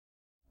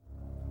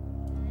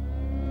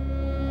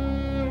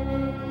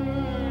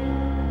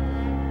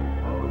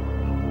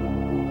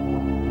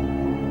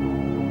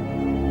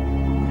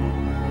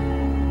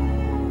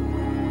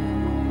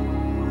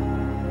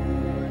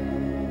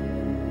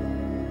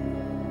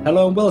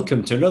Hello and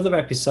welcome to another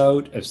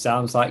episode of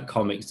Sounds Like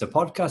Comics, the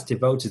podcast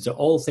devoted to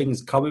all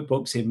things comic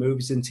books in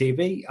movies and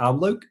TV.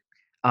 I'm Luke.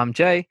 I'm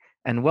Jay,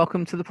 and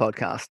welcome to the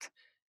podcast.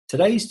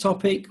 Today's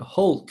topic,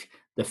 Hulk,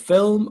 the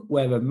film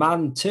where a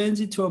man turns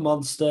into a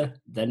monster,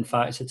 then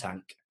fights a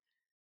tank.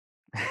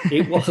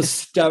 It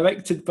was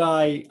directed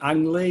by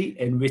Ang Lee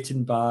and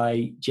written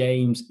by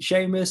James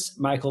Schamus,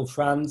 Michael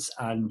Franz,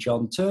 and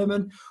John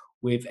Turman,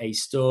 with a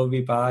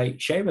story by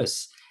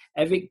Schamus.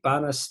 Eric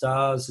Bana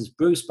stars as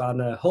Bruce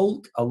Banner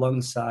Hulk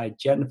alongside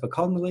Jennifer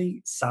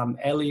Connelly, Sam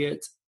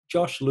Elliott,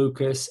 Josh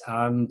Lucas,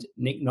 and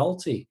Nick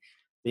Nolte.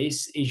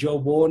 This is your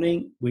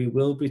warning. We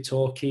will be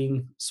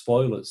talking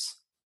spoilers.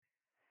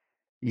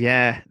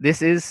 Yeah,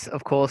 this is,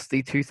 of course,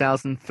 the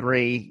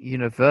 2003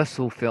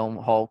 Universal film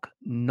Hulk,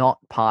 not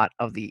part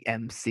of the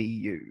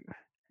MCU.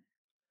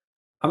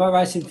 Am I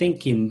right in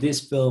thinking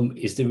this film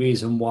is the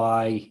reason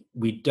why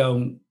we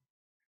don't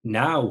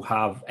now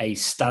have a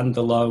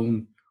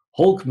standalone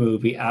Hulk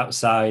movie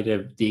outside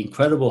of The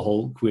Incredible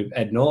Hulk with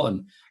Ed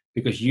Norton?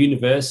 Because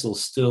Universal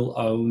still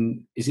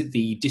own, is it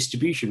the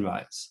distribution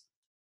rights?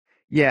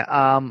 Yeah,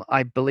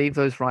 I believe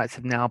those rights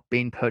have now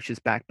been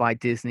purchased back by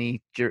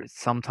Disney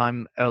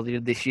sometime earlier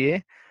this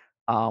year,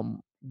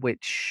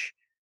 which,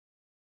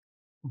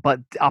 but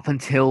up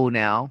until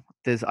now,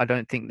 I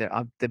don't think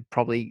that they're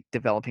probably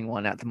developing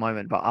one at the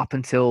moment, but up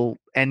until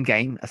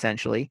Endgame,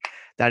 essentially,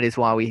 that is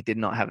why we did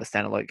not have a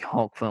standalone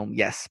Hulk film.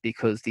 Yes,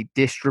 because the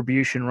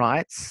distribution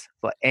rights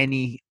for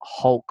any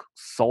Hulk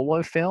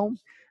solo film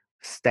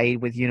stayed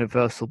with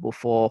Universal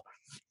before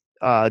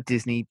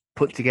Disney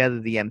put together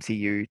the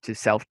MCU to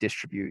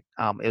self-distribute.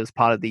 It was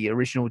part of the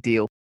original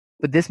deal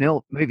with this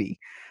movie.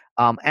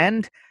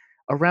 And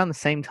around the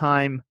same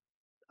time,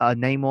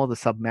 Namor the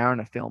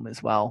Submariner film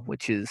as well,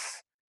 which is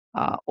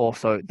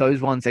also,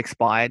 those ones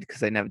expired because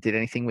they never did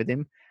anything with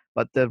him.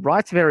 But the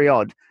rights are very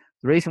odd.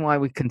 The reason why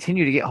we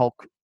continue to get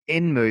Hulk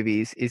in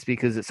movies is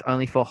because it's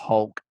only for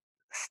Hulk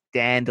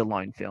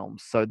standalone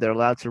films. So they're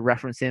allowed to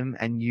reference him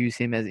and use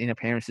him as in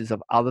appearances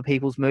of other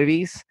people's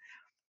movies,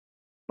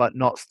 but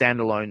not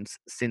standalones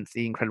since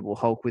The Incredible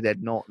Hulk with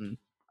Ed Norton,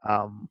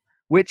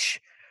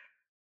 which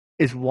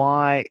is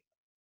uh,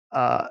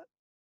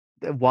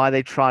 why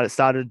they tried. It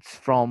started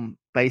from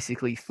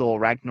basically Thor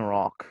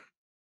Ragnarok,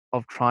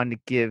 of trying to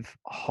give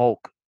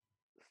Hulk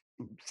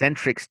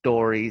centric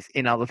stories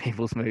in other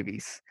people's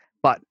movies.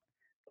 But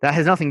that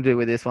has nothing to do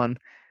with this one.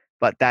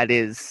 But that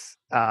is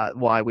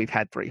why we've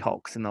had 3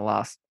 Hulks in the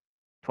last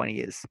 20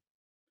 years.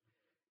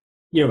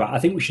 You're right. I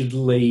think we should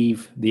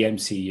leave the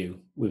MCU.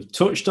 We've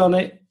touched on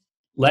it.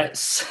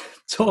 Let's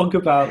talk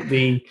about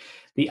the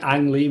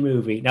Ang Lee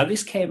movie. Now,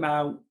 this came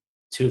out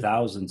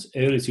 2000s,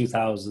 early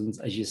 2000s,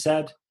 as you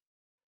said.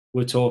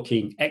 We're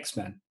talking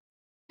X-Men,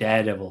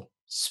 Daredevil,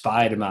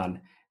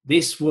 Spider-Man.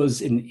 This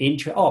was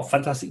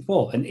Fantastic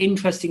Four, an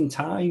interesting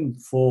time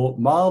for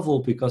Marvel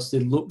because they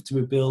looked to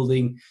be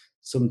building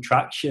some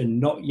traction,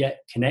 not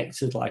yet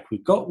connected like we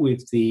got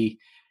with the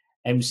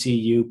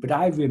MCU. But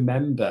I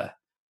remember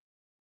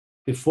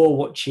before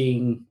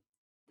watching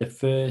the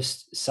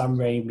first Sam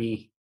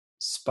Raimi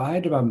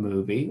Spider-Man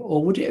movie,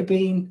 or would it have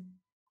been?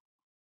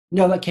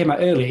 No, that came out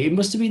earlier. It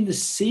must have been the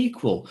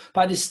sequel.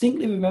 But I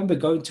distinctly remember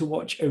going to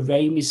watch a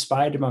Raimi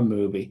Spider-Man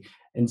movie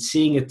and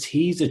seeing a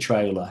teaser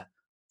trailer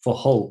for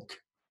Hulk.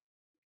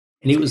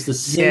 And it was the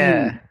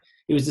Yeah, scene.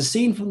 It was the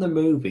scene from the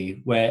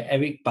movie where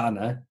Eric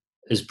Banner,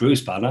 as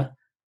Bruce Banner,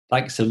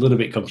 like it's a little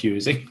bit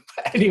confusing.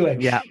 But anyway,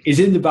 yeah, he's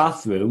in the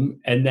bathroom,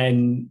 and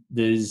then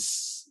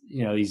he's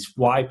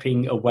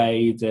wiping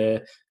away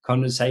the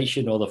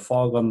condensation or the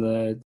fog on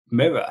the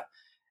mirror,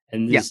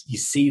 and yeah. you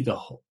see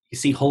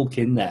Hulk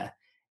in there,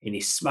 and he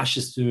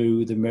smashes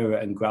through the mirror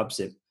and grabs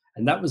him.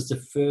 And that was the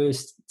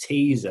first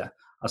teaser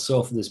I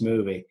saw for this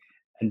movie.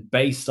 And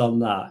based on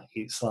that,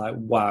 it's like,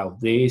 wow,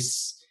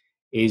 this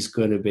is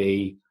going to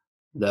be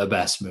the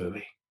best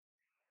movie.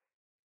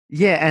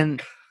 Yeah,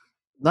 and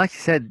like you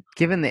said,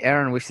 given the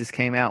era in which this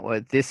came out, where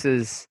this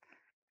is,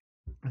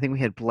 I think we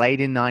had Blade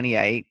in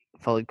 '98,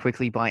 followed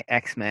quickly by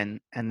X-Men,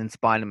 and then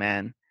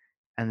Spider-Man,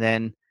 and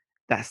then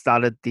that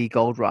started the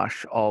gold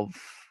rush of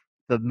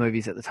the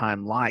movies at the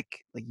time,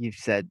 like you've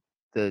said,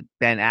 the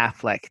Ben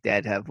Affleck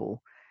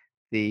Daredevil,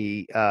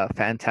 the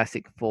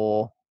Fantastic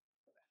Four,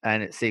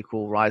 and its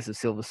sequel, Rise of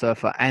Silver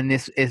Surfer, and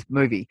this is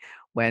movie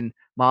when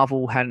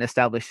Marvel hadn't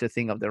established a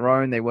thing of their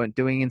own. They weren't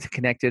doing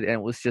interconnected, and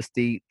it was just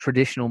the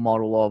traditional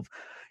model of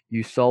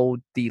you sold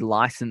the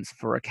license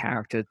for a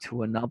character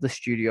to another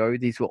studio.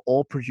 These were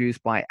all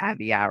produced by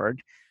Avi Arad,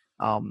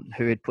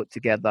 who had put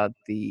together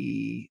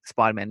the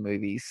Spider-Man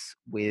movies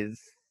with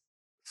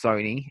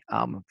Sony,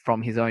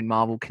 from his own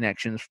Marvel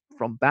connections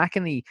from back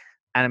in the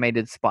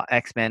animated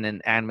X-Men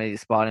and animated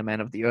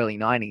Spider-Man of the early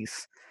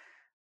 90s.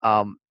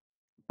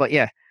 But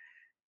yeah,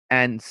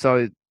 and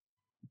so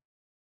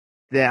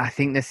I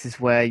think this is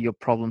where your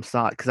problems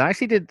start, because I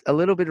actually did a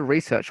little bit of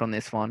research on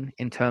this one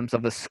in terms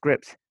of a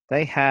script.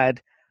 They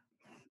had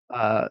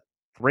uh,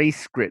 3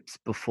 scripts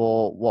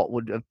before what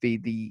would be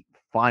the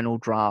final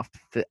draft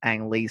for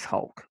Ang Lee's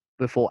Hulk.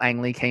 Before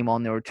Ang Lee came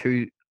on, there were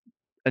 2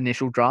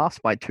 initial drafts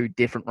by two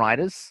different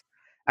writers.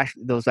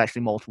 Actually, there was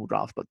actually multiple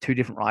drafts, but two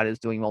different writers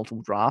doing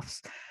multiple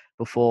drafts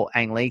before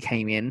Ang Lee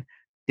came in.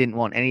 Didn't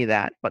want any of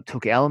that, but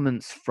took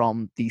elements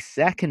from the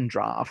second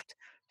draft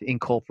to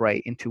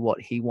incorporate into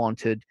what he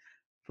wanted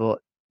for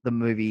the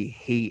movie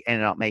he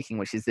ended up making,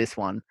 which is this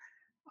one,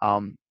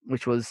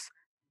 which was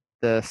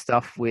the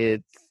stuff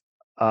with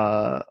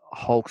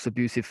Hulk's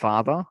abusive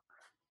father,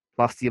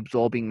 plus the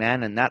absorbing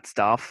man and that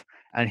stuff.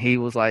 And he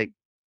was like,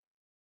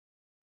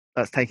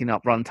 that's taking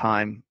up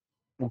runtime.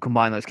 We'll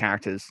combine those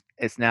characters.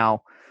 It's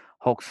now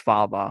Hulk's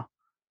father.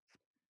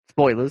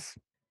 Spoilers.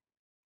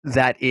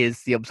 That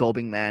is the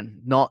absorbing man.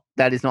 Not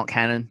that is not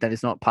canon. That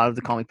is not part of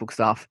the comic book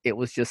stuff. It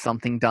was just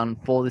something done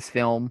for this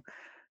film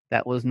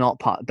that was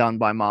not done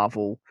by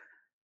Marvel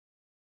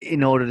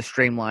in order to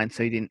streamline.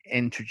 So you didn't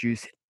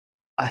introduce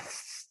a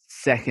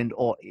second,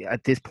 or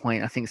at this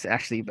point, I think it's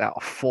actually about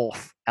a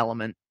fourth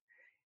element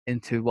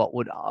into what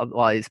would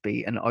otherwise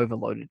be an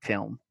overloaded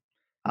film.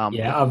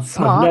 Yeah, I've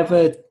Smart.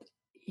 never,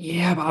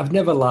 yeah, but I've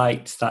never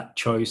liked that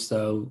choice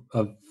though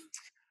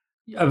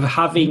of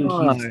having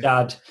No. his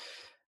dad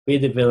be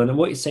the villain. And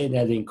what you're saying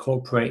there, the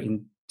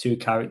incorporating two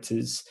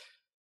characters.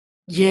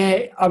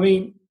 Yeah, I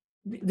mean,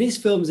 this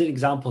film is an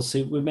example.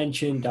 So we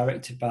mentioned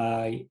directed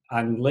by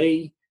Ang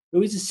Lee,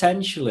 who is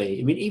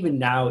essentially, I mean, even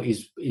now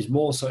is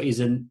more so is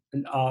an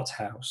art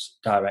house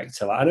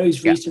director. Like, I know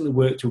he's Yeah. recently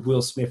worked with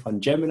Will Smith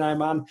on Gemini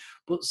Man,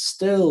 but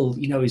still,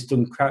 you know, he's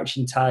done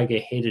Crouching Tiger,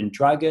 Hidden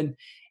Dragon.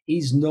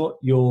 He's not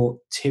your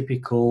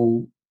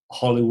typical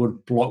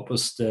Hollywood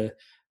blockbuster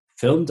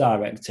film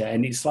director.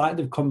 And it's like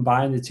they've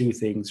combined the two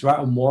things. Right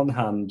on one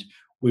hand,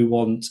 we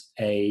want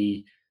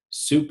a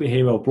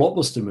superhero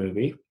blockbuster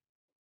movie,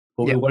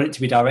 but we Yeah. want it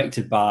to be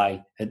directed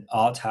by an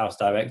art house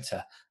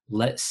director.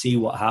 Let's see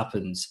what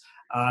happens.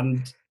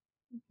 And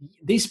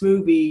this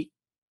movie,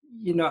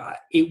 you know,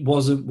 it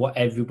wasn't what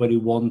everybody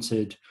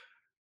wanted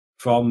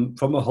from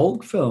a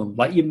Hulk film.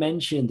 Like you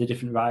mentioned, the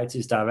different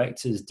writers,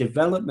 directors,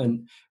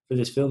 development for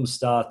this film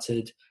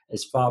started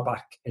as far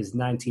back as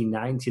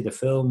 1990. The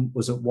film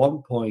was at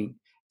one point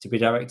to be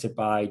directed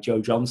by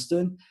Joe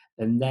Johnston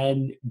and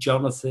then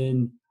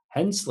Jonathan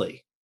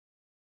Hensley.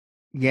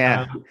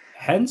 Yeah. Now,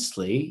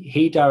 Hensley,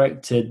 he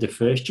directed the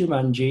first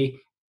Jumanji,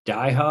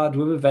 Die Hard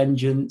with a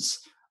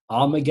Vengeance,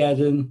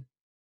 Armageddon.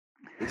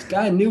 This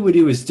guy knew what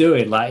he was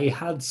doing. Like, he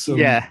had some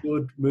Yeah.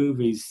 good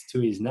movies to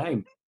his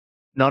name.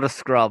 Not a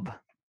scrub.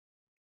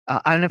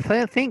 And if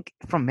I think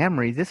from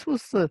memory, this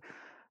was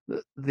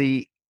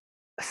the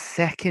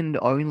second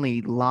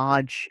only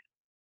large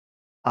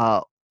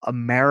uh,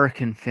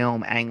 American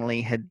film Ang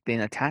Lee had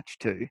been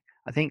attached to.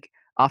 I think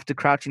after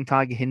Crouching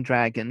Tiger, Hidden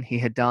Dragon, he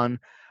had done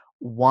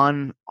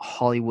one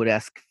Hollywood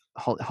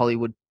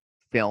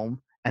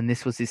film, and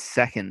this was his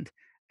second.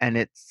 And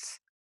I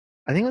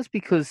think it was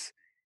because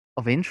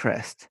of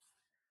interest.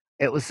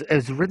 It was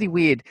really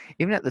weird.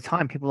 Even at the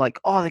time, people were like,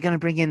 oh, they're going to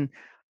bring in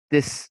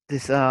this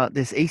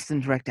Eastern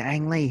director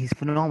Ang Lee. He's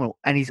phenomenal,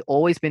 and he's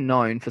always been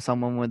known for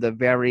someone with a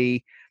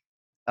very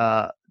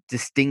uh,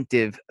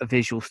 distinctive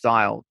visual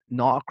style,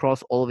 not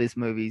across all of his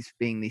movies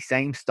being the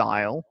same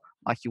style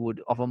like you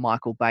would of a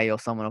Michael Bay or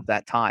someone of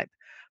that type,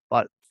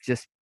 but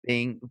just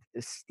being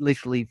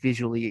literally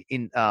visually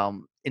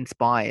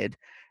inspired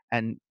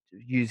and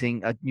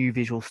using a new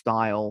visual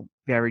style,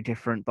 very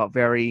different, but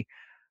very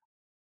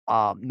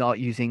not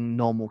using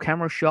normal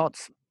camera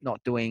shots,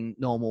 not doing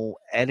normal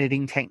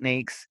editing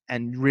techniques,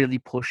 and really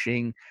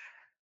pushing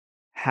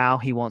how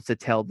he wants to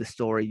tell the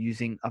story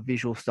using a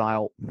visual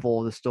style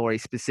for the story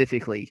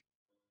specifically.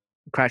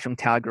 Crouching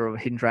Tiger or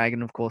Hidden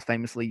Dragon, of course,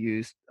 famously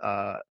used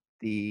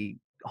the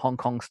Hong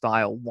Kong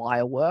style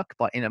wire work,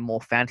 but in a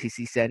more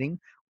fantasy setting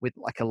with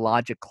like a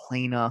larger,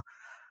 cleaner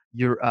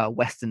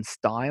Western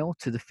style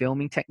to the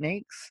filming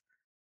techniques.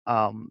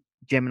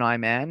 Gemini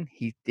Man,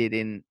 he did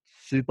in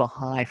super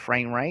high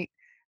frame rate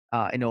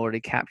in order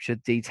to capture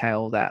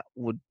detail that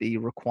would be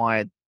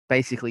required,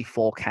 basically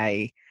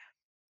 4K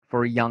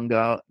for a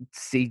younger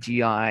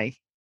CGI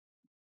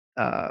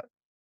uh,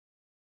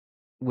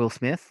 Will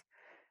Smith.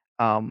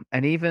 And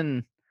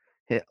even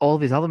all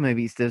of his other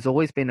movies, there's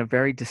always been a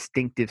very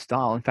distinctive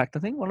style. In fact, I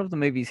think one of the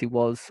movies he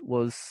was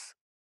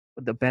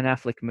the Ben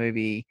Affleck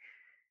movie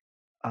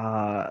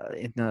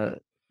in the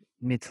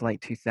mid to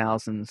late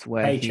 2000s,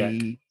 where Paycheck.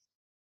 he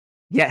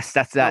yes,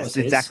 That that's was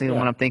his, exactly the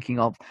one yeah. I'm thinking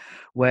of,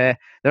 where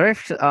they're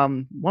actually,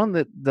 one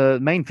of the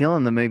main villain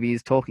in the movie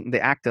is talking.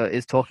 The actor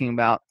is talking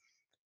about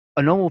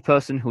a normal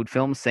person who would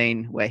film a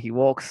scene where he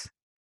walks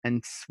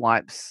and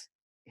swipes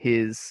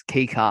his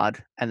key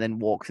card and then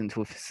walks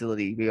into a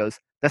facility. He goes,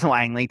 "That's not what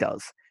Ang Lee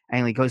does.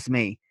 Ang Lee goes to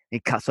me. He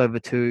cuts over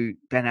to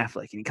Ben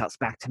Affleck and he cuts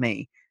back to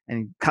me and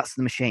he cuts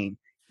the machine.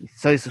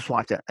 So he's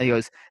swiped it. And he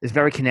goes, it's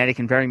very kinetic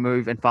and very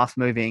and fast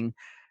moving,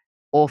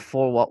 all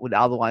for what would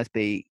otherwise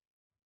be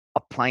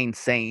a plain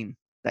scene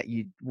that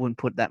you wouldn't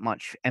put that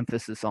much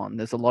emphasis on.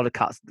 There's a lot of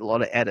cuts, a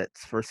lot of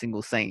edits for a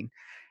single scene.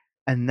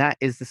 And that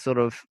is the sort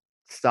of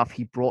stuff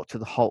he brought to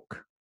the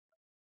Hulk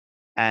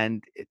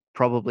and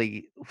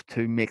probably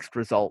to mixed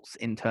results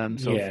in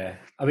terms of Yeah,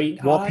 I mean,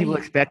 what people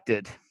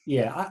expected.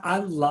 I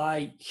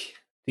like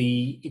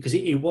because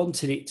it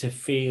wanted it to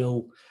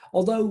feel,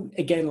 although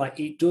again, like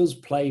it does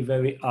play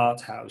very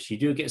art house. You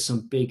do get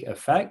some big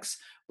effects,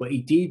 but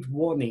he did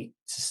want it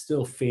to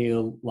still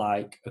feel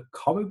like a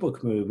comic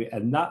book movie,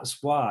 and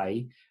that's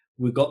why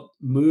we got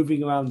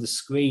moving around the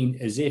screen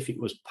as if it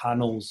was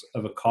panels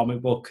of a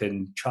comic book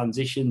and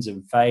transitions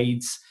and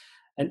fades.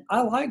 And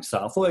I liked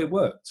that. I thought it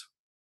worked.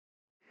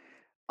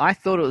 I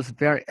thought it was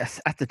very,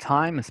 at the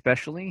time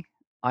especially,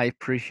 I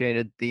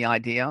appreciated the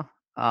idea.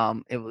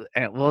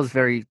 It was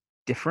very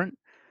different,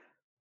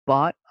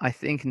 but I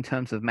think in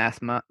terms of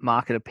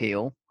market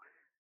appeal,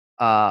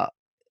 uh,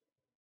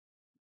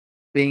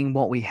 being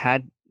what we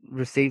had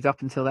received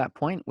up until that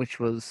point, which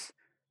was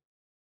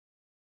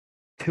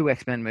two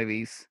X-Men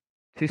movies,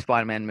 two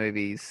Spider-Man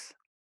movies,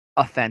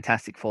 a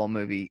Fantastic Four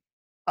movie,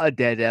 a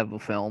Daredevil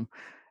film,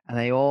 and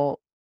they all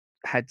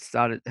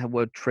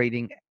were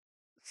treating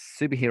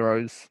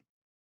superheroes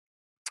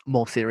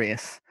more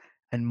serious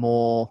and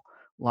more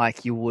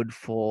like you would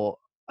for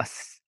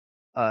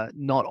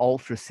not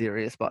ultra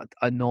serious, but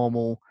a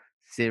normal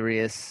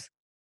serious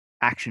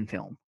action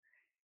film.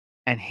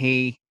 And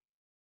he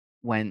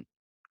went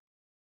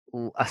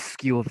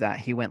askew of that.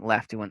 He went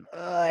left. He went,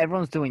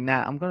 everyone's doing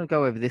that. I'm going to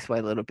go over this way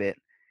a little bit.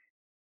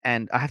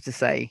 And I have to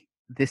say,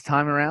 this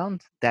time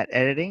around, that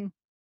editing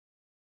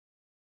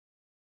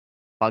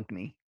bugged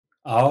me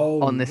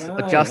Oh, on this,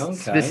 right. just Okay.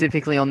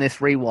 specifically on this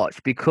rewatch, Yeah.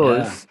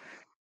 because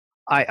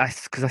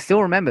because I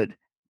still remembered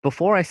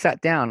before I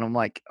sat down. I'm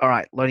like, all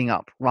right, loading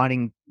up,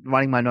 writing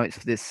my notes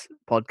for this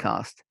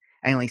podcast.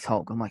 Ainley's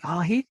Hulk. I'm like, oh,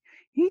 he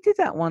did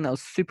that one that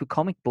was super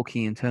comic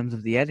booky in terms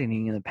of the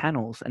editing and the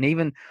panels, and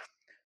even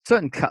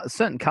certain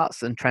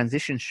cuts and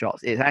transition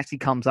shots. It actually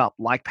comes up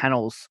like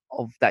panels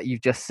of that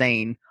you've just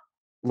seen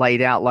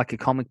laid out like a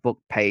comic book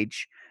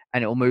page,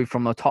 and it will move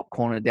from the top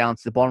corner down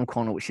to the bottom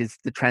corner, which is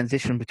the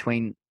transition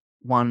between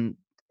one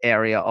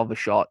area of a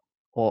shot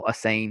or a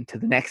scene to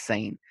the next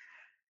scene.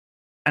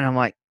 And I'm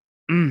like,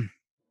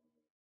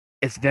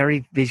 it's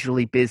very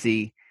visually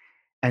busy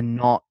and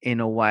not in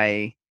a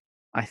way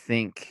I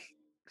think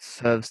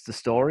serves the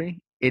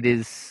story. It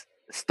is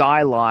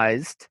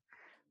stylized,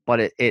 but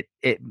it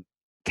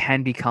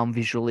can become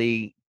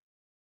visually.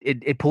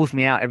 It pulls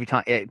me out every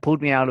time. It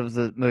pulled me out of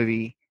the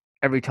movie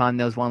every time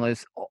there was one of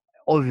those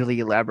overly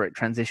elaborate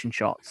transition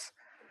shots.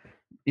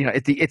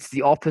 It's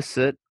the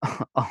opposite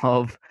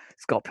of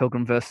Scott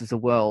Pilgrim versus the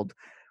World,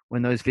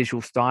 when those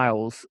visual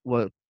styles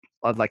were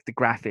of like the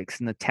graphics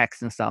and the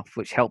text and stuff,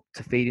 which helped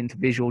to feed into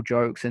visual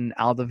jokes and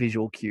other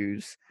visual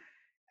cues,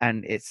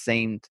 and it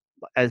seemed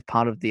as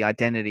part of the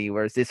identity.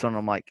 Whereas this one,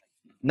 I'm like,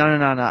 no, no,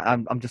 no,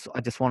 no.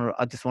 I just want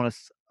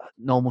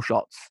normal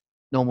shots,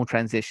 normal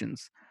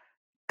transitions,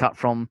 cut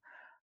from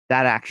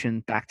that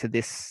action back to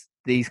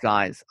these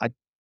guys.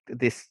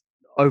 This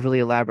overly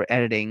elaborate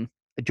editing.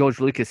 George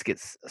Lucas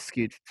gets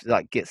speared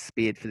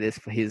for this,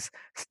 for his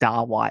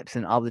star wipes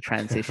and other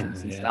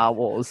transitions in Yeah. Star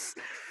Wars.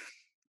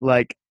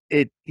 Like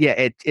it's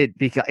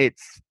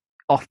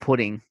off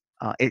putting.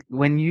 It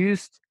when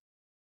used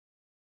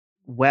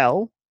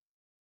well,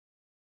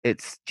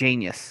 it's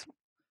genius.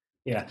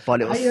 Yeah.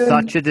 But it was I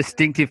such a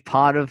distinctive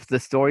part of the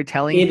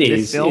storytelling It in this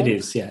is. It film.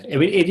 is. Yeah. I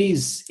mean, it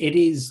is. It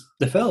is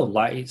the film.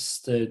 Like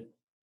it's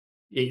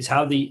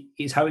how he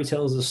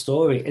tells the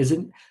story. Is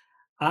an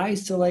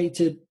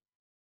isolated,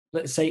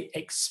 let's say,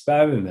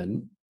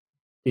 experiment.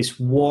 This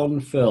one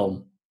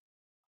film.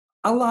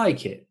 I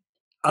like it.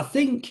 I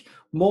think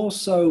more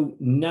so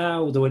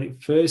now than when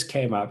it first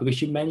came out,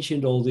 because you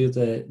mentioned all the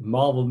other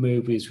Marvel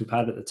movies we've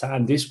had at the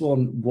time. This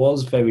one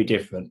was very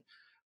different.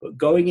 But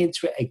going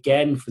into it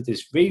again for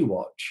this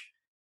rewatch,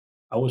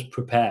 I was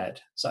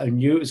prepared. So I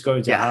knew it was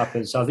going to Yeah.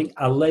 happen. So I think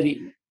I let it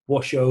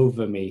wash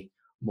over me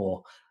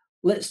more.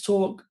 Let's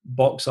talk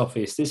box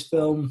office. This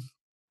film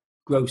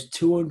grossed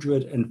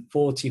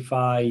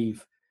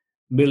 245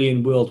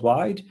 million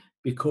worldwide,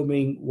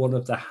 becoming one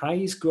of the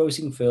highest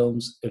grossing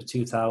films of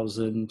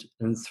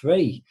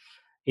 2003.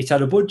 It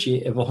had a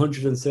budget of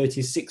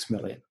 136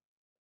 million.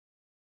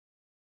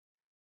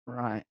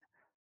 Right.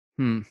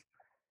 Hmm.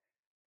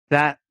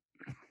 That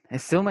it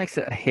still makes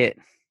it a hit,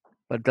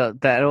 but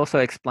that also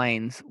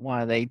explains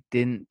why they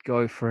didn't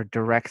go for a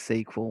direct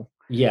sequel,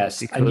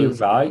 Yes, and you're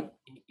because right.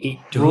 It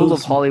rule of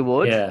does.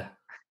 Hollywood Yeah,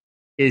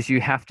 is you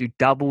have to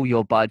double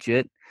your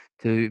budget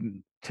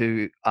to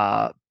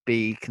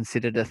be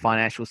considered a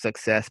financial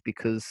success,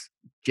 because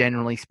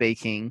generally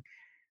speaking,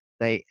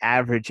 they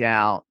average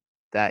out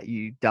that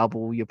you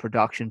double your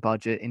production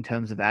budget in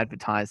terms of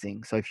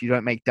advertising. So if you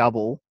don't make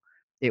double,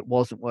 it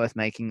wasn't worth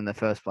making in the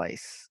first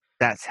place.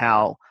 That's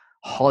how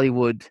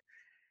Hollywood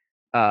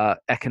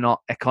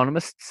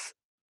economists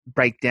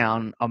break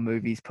down a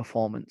movie's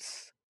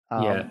performance.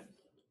 yeah.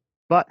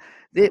 But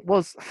it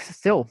was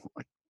still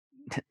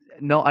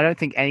no. I don't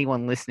think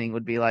anyone listening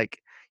would be like,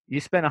 "You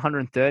spent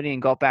 130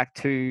 and got back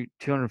to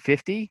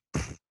 250.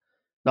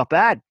 Not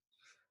bad."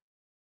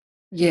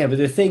 Yeah, but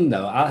the thing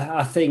though,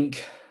 I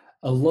think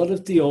a lot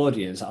of the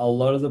audience, a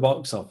lot of the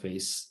box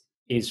office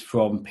is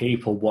from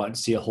people wanting to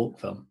see a Hulk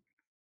film.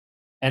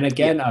 And Yeah.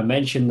 again, I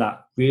mentioned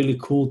that really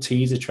cool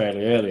teaser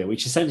trailer earlier,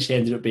 which essentially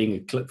ended up being a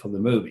clip from the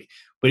movie,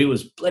 but it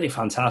was bloody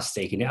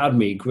fantastic and it had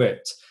me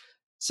gripped.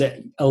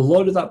 So a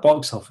lot of that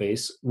box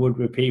office would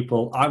be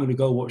people, I'm going to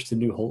go watch the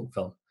new Hulk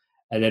film.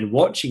 And then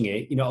watching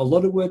it, a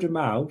lot of word of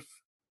mouth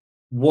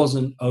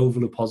wasn't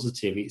overly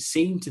positive. It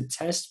seemed to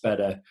test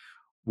better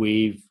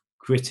with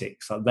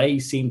critics. Like they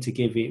seemed to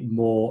give it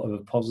more of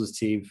a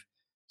positive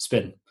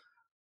spin.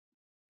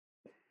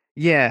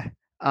 Yeah.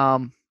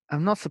 I'm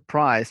not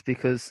surprised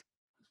because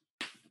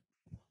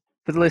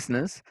for the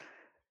listeners,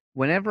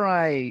 whenever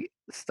I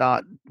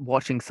start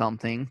watching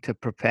something to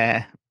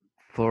prepare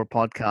for a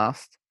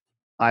podcast,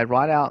 I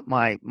write out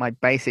my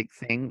basic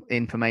thing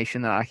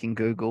information that I can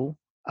Google,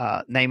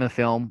 name of the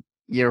film,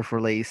 year of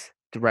release,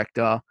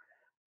 director,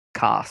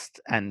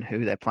 cast, and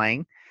who they're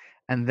playing.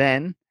 And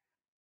then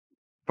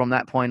from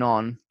that point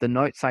on, the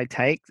notes I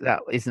take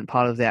that isn't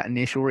part of that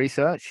initial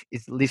research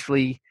is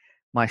literally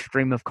my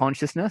stream of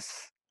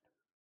consciousness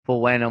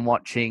for when I'm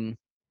watching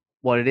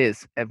what it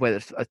is, whether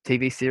it's a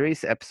TV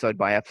series, episode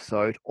by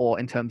episode, or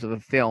in terms of a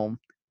film,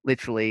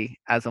 literally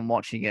as I'm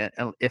watching it.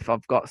 And if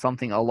I've got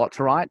something a lot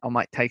to write, I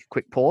might take a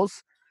quick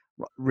pause,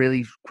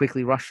 really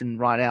quickly rush and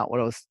write out what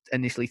I was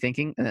initially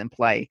thinking, and then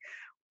play.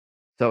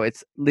 So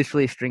it's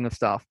literally a string of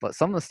stuff. But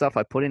some of the stuff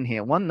I put in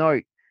here, one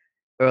note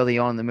early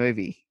on in the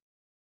movie,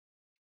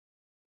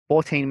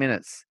 14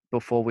 minutes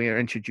before we are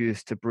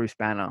introduced to Bruce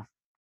Banner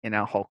in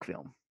our Hulk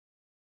film.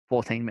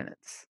 14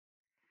 minutes.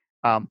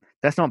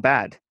 That's not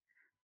bad.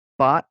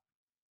 But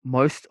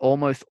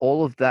almost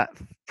all of that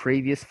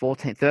previous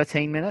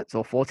 13 minutes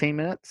or 14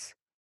 minutes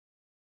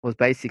was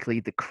basically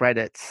the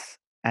credits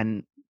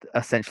and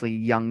essentially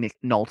young Nick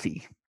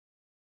Nolte.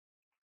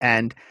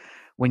 And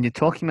when you're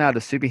talking about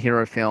a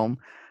superhero film,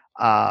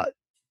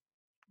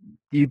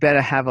 you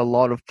better have a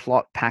lot of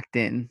plot packed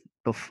in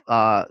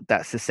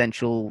that's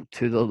essential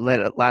to the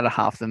latter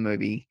half of the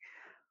movie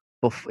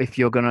if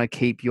you're going to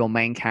keep your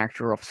main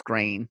character off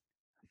screen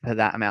for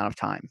that amount of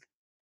time.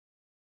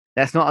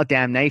 That's not a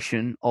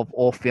damnation of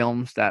all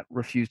films that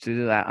refuse to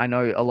do that. I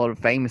know a lot of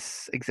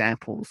famous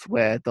examples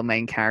where the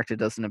main character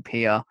doesn't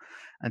appear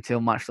until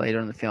much later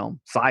in the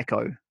film.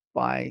 Psycho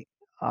by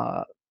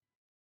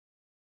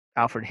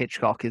Alfred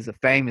Hitchcock is a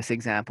famous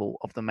example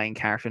of the main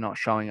character not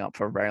showing up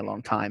for a very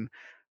long time.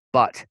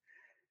 But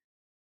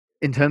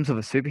in terms of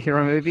a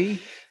superhero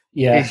movie,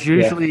 it's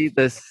usually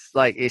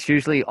he's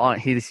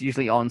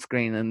usually on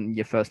screen in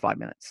your first 5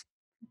 minutes.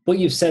 What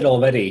you've said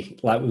already,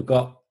 like we've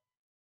got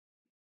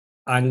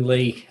Ang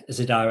Lee as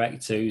a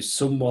director who's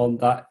someone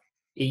that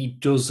he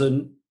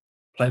doesn't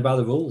play by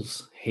the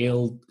rules.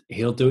 He'll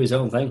do his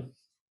own thing.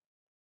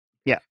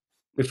 Yeah.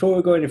 Before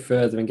we go any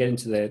further and get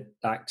into the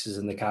actors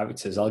and the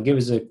characters, I'll give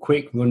us a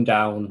quick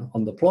rundown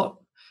on the plot.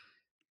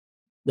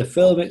 The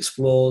film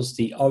explores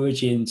the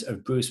origins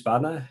of Bruce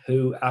Banner,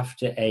 who,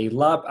 after a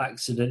lab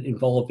accident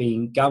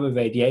involving gamma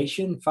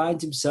radiation,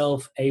 finds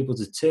himself able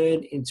to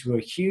turn into a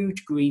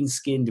huge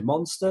green-skinned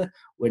monster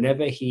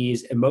whenever he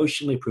is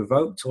emotionally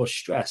provoked or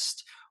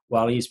stressed,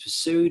 while he is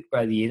pursued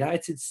by the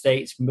United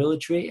States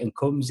military and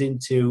comes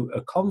into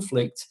a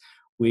conflict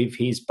with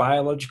his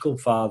biological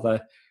father,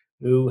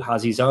 who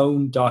has his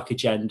own dark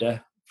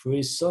agenda for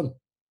his son.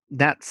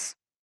 That's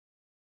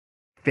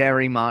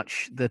very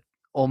much the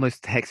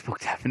almost textbook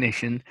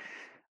definition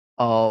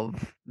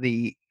of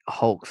the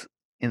Hulks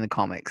in the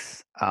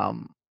comics.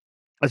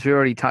 As we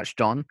already touched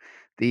on,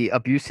 the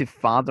abusive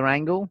father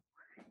angle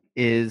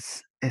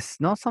it's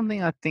not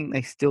something I think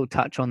they still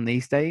touch on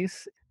these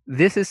days.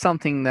 This is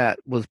something that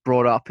was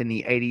brought up in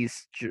the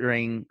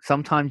 80s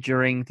sometime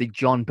during the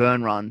John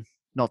Byrne run,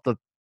 not the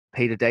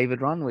Peter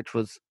David run, which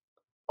was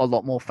a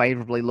lot more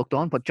favorably looked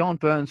on. But John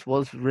Byrne's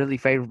was really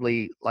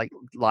favorably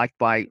liked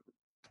by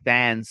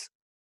fans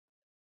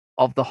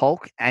of the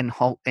Hulk and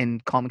Hulk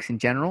in comics in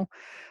general.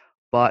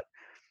 But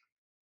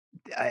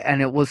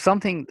and it was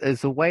something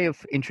as a way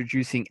of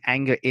introducing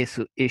anger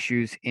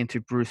issues into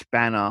Bruce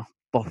Banner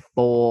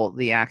before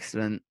the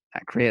accident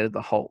that created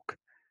the Hulk.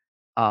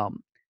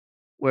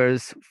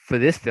 Whereas for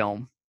this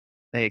film,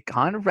 they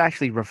kind of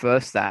actually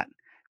reversed that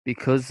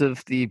because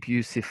of the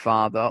abusive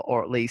father,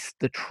 or at least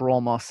the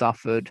trauma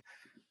suffered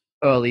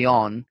early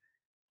on.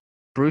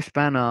 Bruce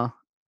Banner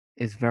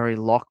is very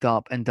locked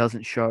up and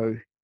doesn't show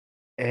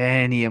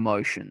any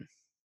emotion.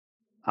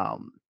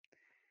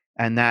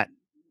 And that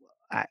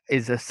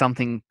is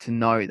something to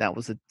note. That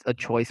was a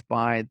choice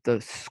by the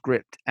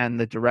script and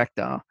the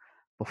director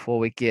before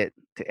we get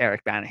to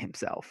Eric Banner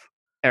himself.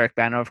 Eric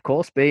Banner, of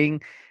course,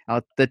 being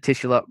the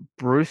titular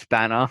Bruce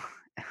Banner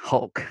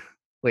Hulk,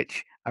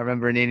 which I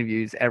remember in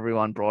interviews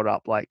everyone brought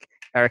up, like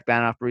Eric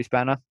Banner, Bruce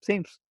Banner.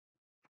 Seems,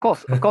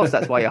 of course,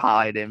 that's why you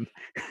hired him.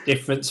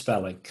 Different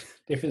spelling.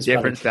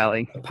 Different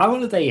spelling.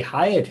 Apparently, they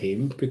hired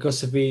him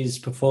because of his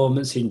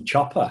performance in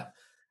Chopper,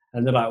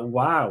 and they're like,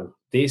 "Wow,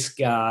 this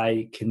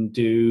guy can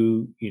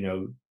do,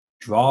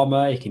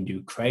 drama. He can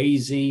do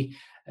crazy,"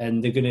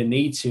 and they're going to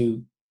need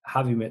to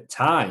have him at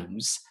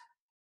times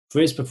for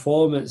his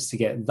performance to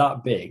get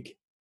that big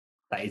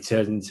that he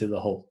turned into the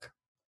Hulk.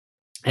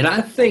 And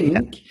I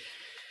think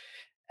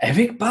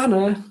Eric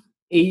Bana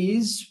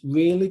is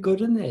really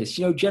good in this.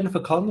 You know, Jennifer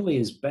Connelly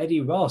is Betty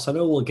Ross. I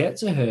know we'll get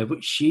to her,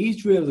 but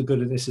she's really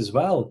good in this as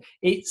well.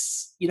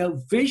 It's, you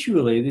know,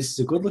 visually, this is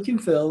a good looking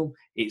film.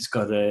 It's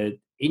got an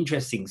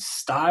interesting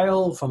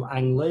style from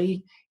Ang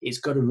Lee. It's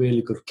got a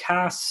really good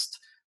cast.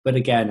 But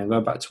again, I'm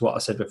going back to what I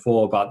said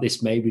before about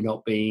this maybe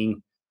not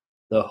being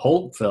the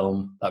Hulk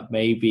film that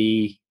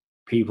maybe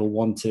people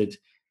wanted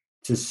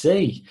to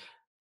see.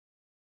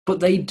 But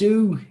they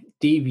do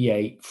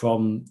deviate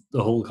from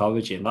the Hulk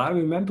origin. Like, I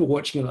remember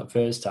watching it that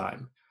first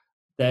time.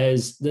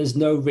 There's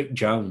no Rick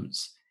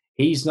Jones.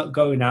 He's not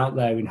going out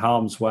there in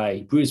harm's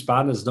way. Bruce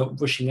Banner's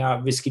not rushing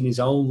out, risking his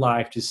own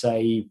life to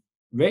save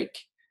Rick.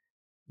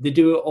 They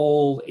do it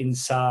all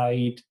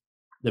inside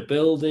the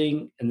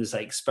building, and there's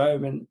an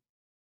experiment,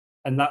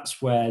 and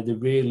that's where they're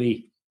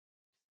really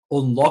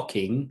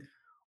unlocking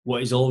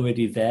what is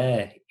already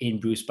there in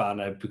Bruce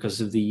Banner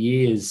because of the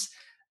years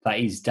that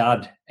his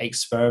dad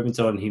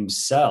experimented on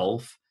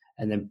himself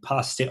and then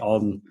passed it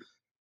on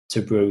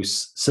to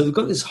Bruce. So they've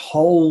got this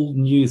whole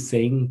new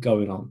thing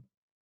going on.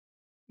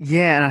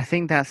 Yeah, and I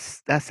think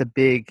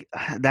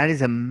that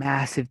is a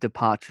massive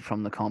departure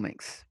from the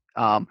comics.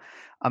 I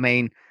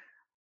mean,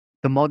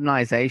 the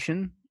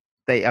modernization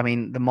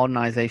the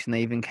modernization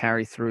they even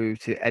carry through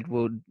to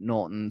Edward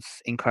Norton's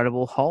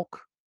Incredible Hulk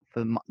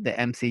for the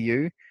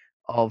MCU,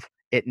 of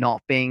it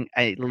not being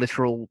a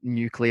literal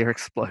nuclear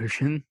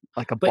explosion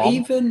like a But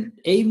bomb.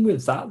 even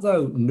with that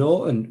though,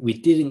 Norton, we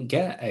didn't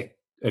get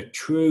a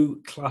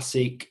true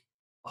classic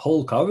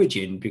Hulk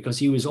origin because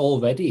he was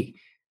already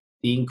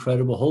the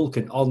Incredible Hulk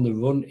and on the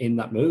run in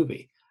that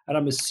movie. And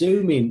I'm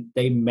assuming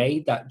they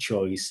made that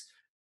choice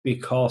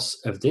because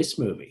of this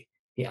movie.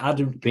 It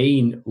hadn't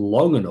been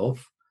long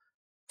enough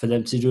for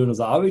them to do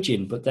another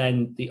origin, but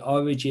then the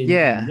origin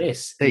in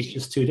this is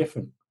just too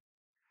different.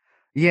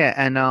 Yeah,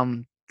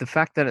 and the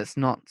fact that it's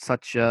not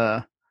such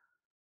a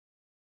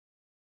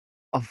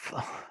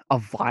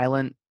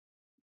violent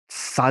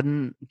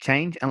sudden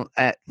change, and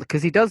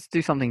because he does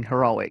do something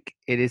heroic.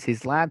 It is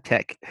his lab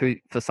tech who,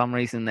 for some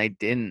reason, they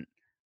didn't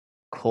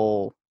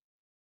call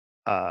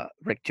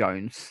Rick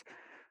Jones,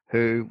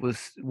 who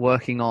was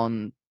working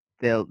on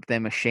their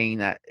machine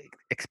that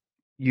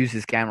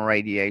uses gamma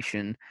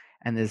radiation,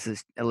 and there's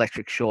this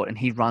electric short, and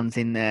he runs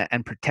in there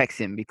and protects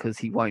him because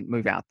he won't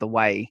move out the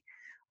way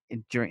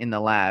in the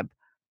lab.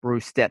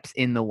 Bruce steps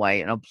in the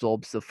way and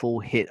absorbs the full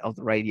hit of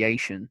the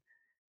radiation.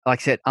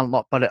 Like I said,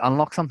 but it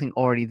unlocks something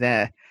already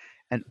there.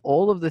 And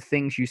all of the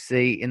things you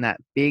see in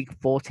that big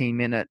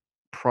 14-minute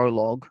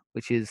prologue,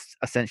 which is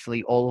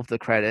essentially all of the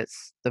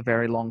credits, the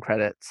very long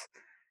credits,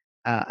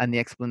 and the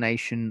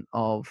explanation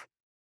of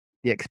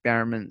the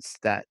experiments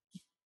that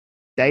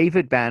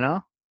David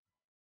Banner,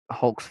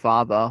 Hulk's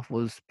father,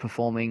 was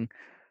performing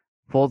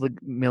for the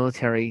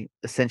military,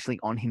 essentially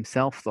on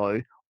himself,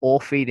 though, all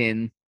feed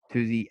in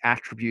to the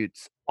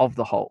attributes of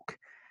the Hulk.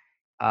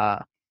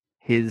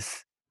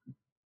 His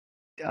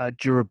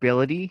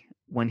durability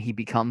when he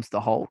becomes the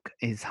Hulk,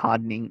 his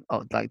hardening,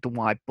 like the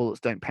why bullets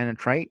don't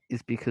penetrate,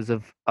 is because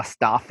of a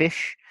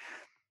starfish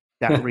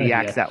that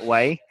reacts that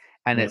way,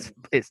 and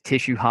its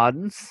tissue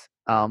hardens.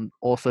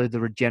 Also, the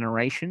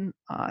regeneration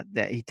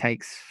that he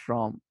takes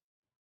from,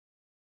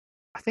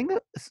 I think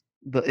that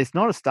it's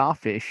not a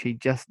starfish. He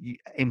just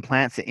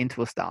implants it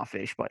into a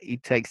starfish, but he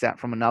takes that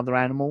from another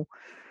animal,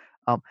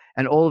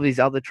 and all of these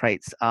other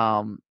traits.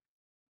 Even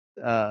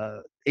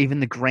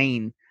the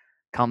green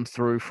comes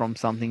through from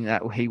something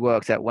that he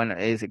works at. When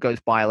it goes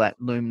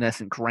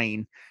bioluminescent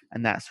green,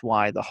 and that's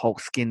why the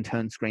Hulk skin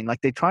turns green. Like,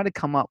 they try to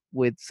come up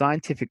with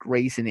scientific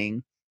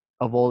reasoning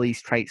of all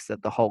these traits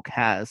that the Hulk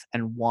has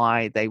and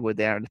why they were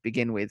there to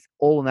begin with.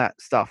 All of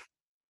that stuff,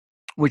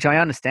 which I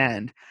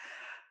understand,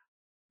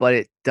 but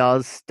it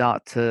does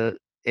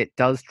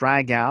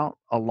drag out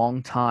a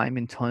long time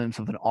in terms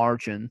of an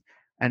origin,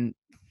 and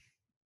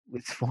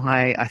it's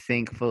why I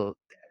think for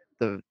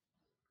the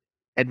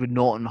Edward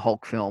Norton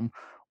Hulk film,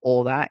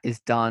 all that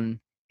is done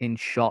in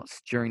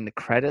shots during the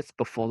credits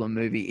before the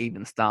movie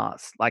even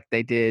starts, like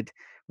they did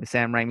with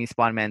Sam Raimi's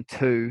Spider-Man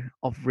 2,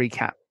 of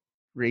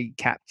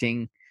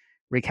recapping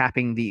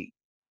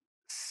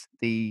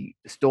the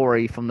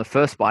story from the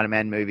first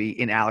Spider-Man movie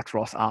in Alex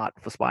Ross art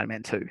for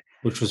Spider-Man 2.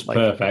 Which was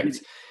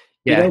perfect.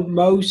 Yeah. You know,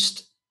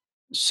 most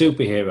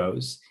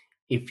superheroes,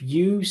 if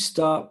you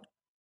start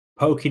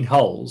poking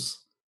holes,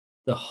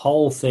 the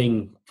whole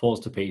thing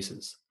falls to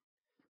pieces.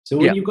 So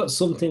when you've got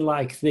something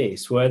like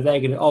this, where they're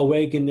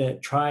we're going to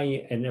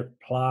try and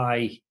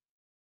apply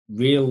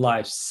real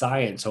life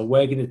science, or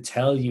we're going to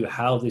tell you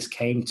how this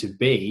came to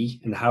be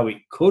and how it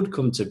could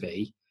come to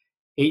be,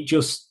 it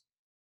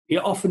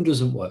often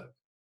doesn't work.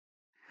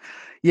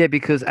 Yeah,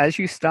 because as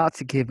you start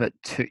to give it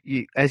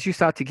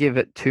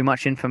too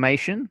much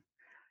information,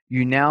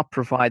 you now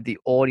provide the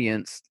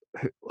audience,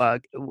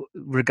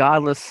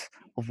 regardless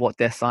of what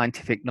their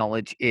scientific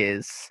knowledge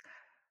is,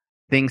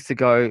 things to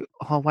go,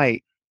 oh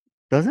wait,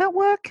 does that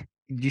work?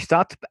 you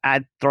start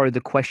to throw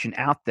the question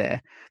out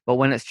there. But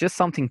when it's just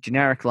something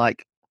generic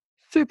like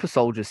super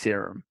soldier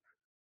serum,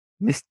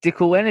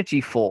 mystical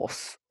energy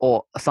force,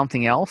 or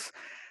something else,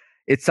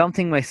 it's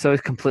something we're so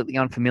completely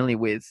unfamiliar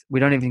with. We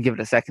don't even give it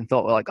a second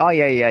thought. We're like, oh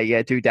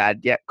yeah, do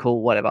dad, yeah,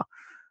 cool, whatever.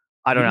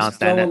 I don't You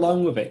just understand go it.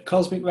 along with it.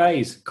 Cosmic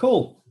rays,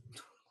 cool.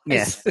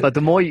 Yeah, but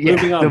the more you,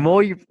 Moving on. the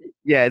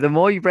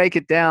more you break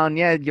it down,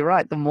 yeah, you're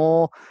right. The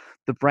more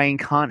the brain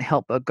can't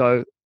help but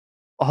go,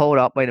 oh, hold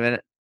up, wait a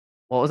minute,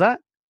 what was that?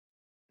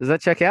 Does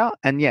that check out?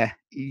 And yeah,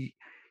 you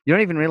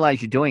don't even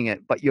realize you're doing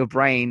it, but your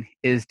brain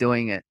is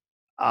doing it.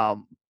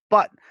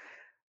 But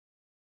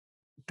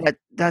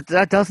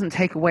that doesn't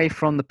take away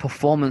from the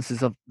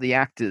performances of the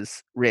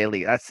actors.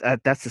 Really, that's a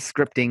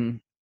scripting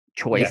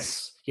choice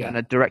Yes, yeah. and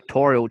a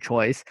directorial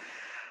choice.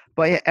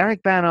 But yeah,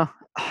 Eric Bana,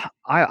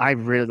 I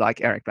really like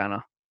Eric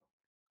Bana.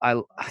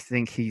 I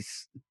think he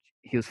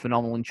was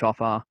phenomenal in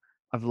Chopper.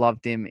 I've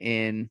loved him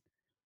in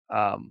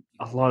a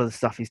lot of the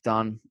stuff he's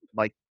done.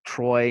 Like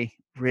Troy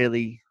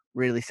really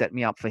set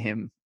me up for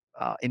him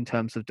in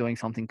terms of doing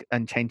something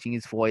and changing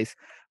his voice.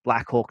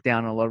 Black Hawk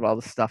Down and a lot of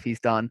other stuff he's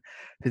done.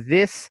 For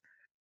this,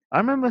 I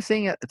remember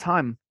seeing it at the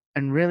time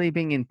and really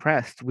being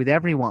impressed with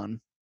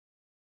everyone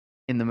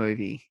in the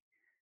movie.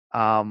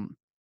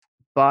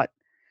 But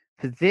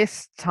for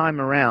this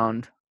time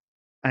around,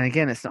 and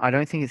again, I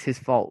don't think it's his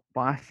fault,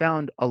 but I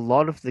found a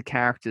lot of the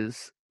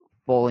characters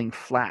falling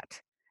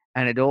flat,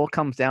 and it all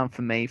comes down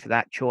for me for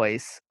that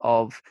choice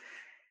of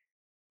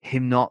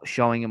him not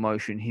showing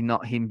emotion,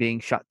 him being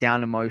shut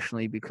down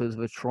emotionally because of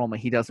a trauma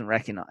he doesn't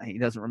recognize, he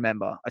doesn't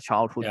remember, a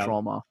childhood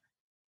trauma.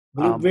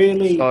 Well, it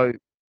really So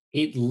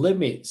it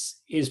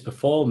limits his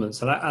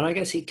performance, and I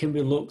guess it can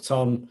be looked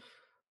on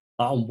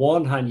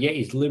one hand, yeah,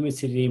 he's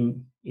limited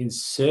him in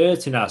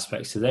certain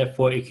aspects, so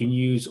therefore he can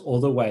use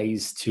other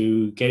ways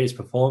to get his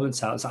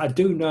performance out. So I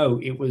do know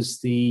it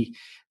was the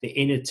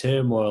inner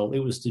turmoil, it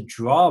was the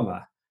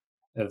drama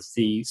of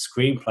the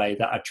screenplay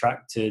that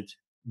attracted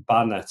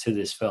Banner to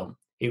this film.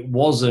 It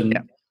wasn't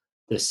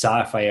the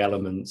sci-fi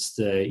elements,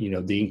 the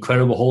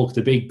Incredible Hulk,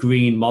 the big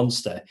green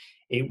monster.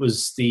 It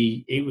was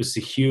the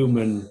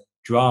human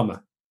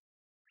drama.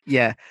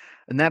 Yeah,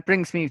 and that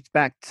brings me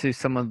back to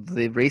some of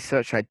the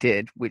research I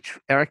did, which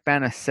Eric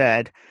Bana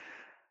said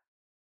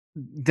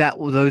that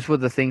those were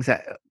the things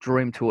that drew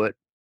him to it.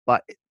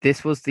 But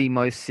this was the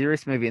most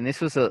serious movie, and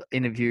this was an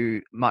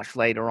interview much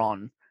later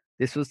on.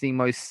 This was the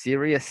most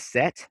serious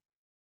set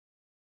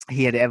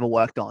he had ever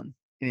worked on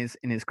in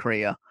his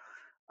career,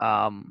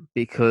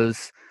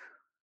 because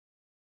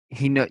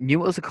he knew it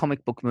was a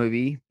comic book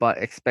movie, but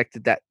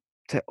expected that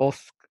to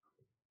also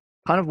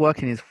kind of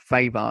work in his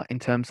favor in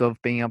terms of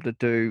being able to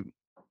do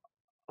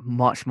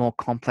much more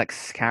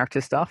complex character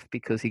stuff,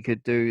 because he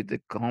could do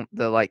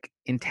the like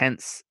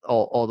intense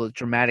or the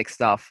dramatic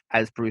stuff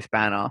as Bruce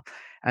Banner,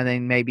 and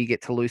then maybe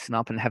get to loosen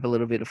up and have a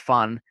little bit of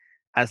fun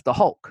as the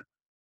Hulk.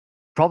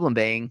 Problem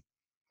being,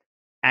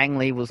 Ang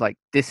Lee was like,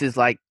 this is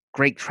like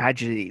great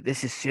tragedy,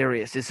 this is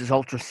serious, this is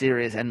ultra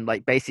serious, and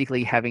like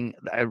basically having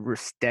a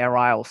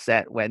sterile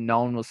set where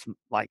no one was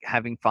like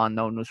having fun,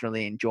 no one was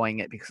really enjoying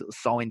it because it was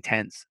so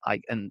intense,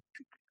 like, and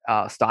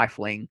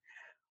stifling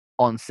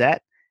on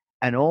set.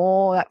 And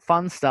all that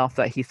fun stuff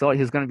that he thought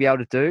he was going to be able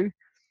to do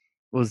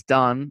was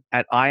done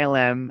at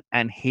ILM,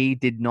 and he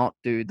did not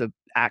do the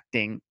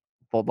acting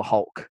for the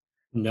Hulk.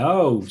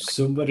 No, So he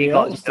somebody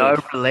got else no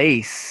did.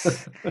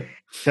 release.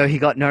 So he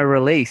got no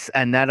release,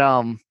 and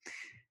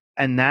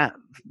that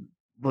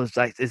was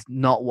like is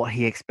not what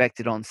he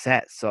expected on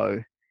set.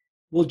 So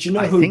Well, do you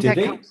know I who think did that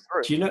it? comes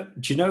through.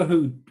 Do you know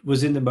who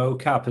was in the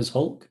mocap as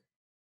Hulk?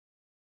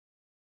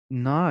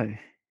 No.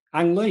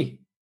 Ang Lee.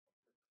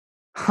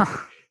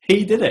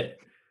 He did it.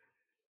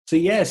 So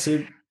yeah,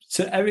 so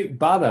Eric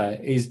Bana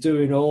is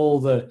doing all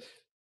the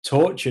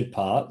tortured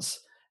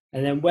parts,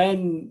 and then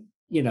when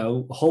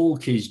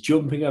Hulk is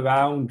jumping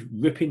around,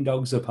 ripping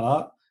dogs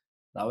apart,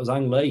 that was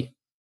Ang Lee.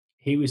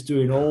 He was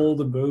doing all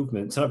the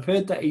movements, and I've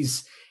heard that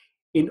he's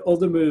in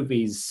other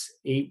movies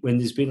when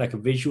there's been like a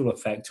visual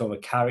effect on a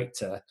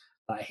character,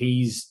 that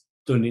he's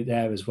done it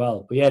there as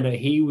well. But yeah, no,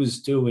 he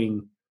was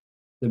doing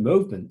the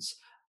movements.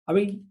 I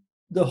mean,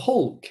 the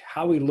Hulk,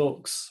 how he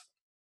looks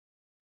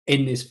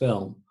in this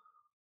film,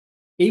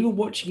 even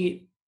watching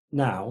it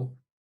now,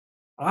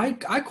 I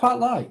quite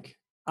like.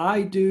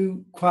 I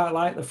do quite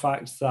like the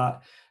fact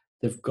that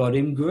they've got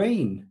him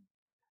green.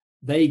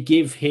 They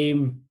give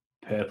him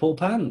purple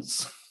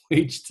pants,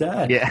 which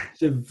there. Yeah.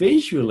 So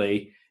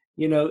visually,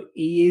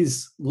 he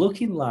is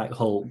looking like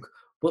Hulk,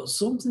 but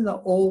something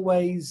that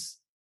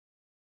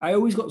I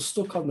always got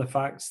stuck on the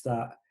fact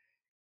that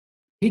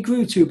he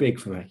grew too big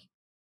for me.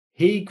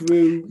 He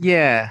grew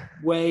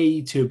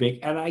way too big.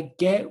 And I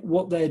get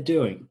what they're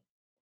doing.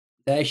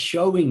 They're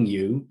showing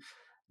you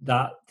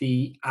that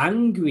the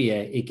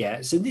angrier he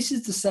gets, and this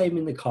is the same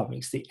in the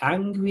comics, the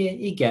angrier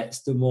he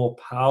gets, the more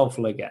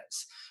powerful he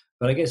gets.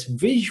 But I guess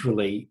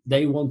visually,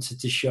 they wanted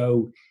to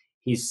show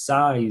his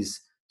size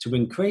to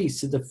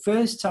increase. So the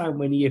first time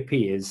when he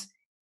appears,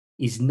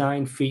 he's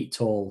 9 feet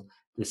tall.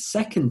 The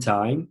second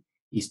time,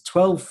 he's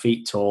 12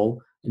 feet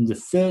tall. and the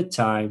third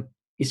time,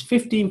 he's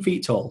 15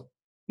 feet tall.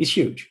 He's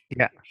huge.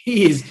 Yeah.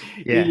 He is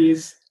Yeah. he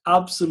is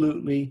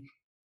absolutely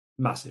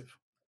massive.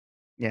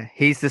 Yeah.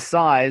 He's the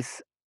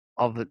size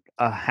of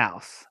a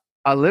house,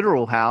 a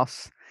literal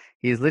house.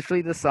 He is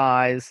literally the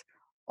size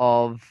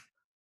of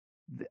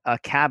a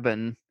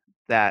cabin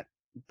that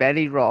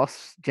Betty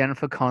Ross,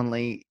 Jennifer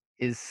Connelly,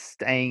 is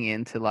staying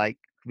in to like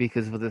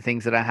because of the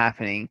things that are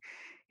happening.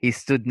 He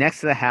stood next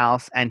to the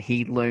house and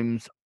he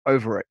looms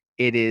over it.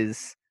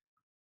 He's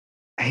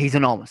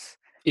enormous.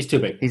 He's too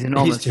big. He's He's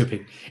enormous. too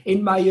big.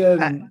 In my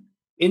Uh,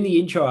 in the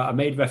intro, I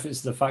made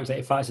reference to the fact that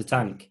he fights a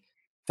tank.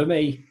 For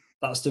me,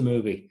 that's the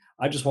movie.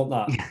 I just want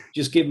that.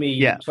 Just give me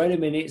yeah. 20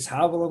 minutes,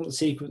 however long the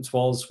sequence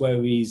was,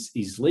 where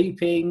he's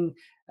leaping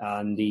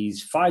and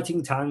he's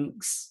fighting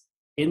tanks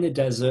in the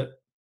desert.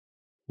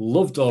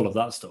 Loved all of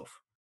that stuff.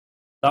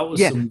 That was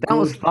Yeah, some that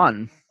was good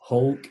fun.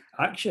 Hulk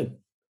action.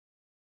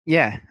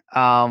 Yeah.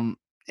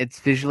 It's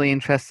visually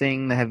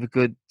interesting. They have a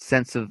good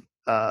sense of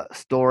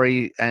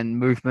story and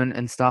movement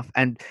and stuff.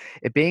 And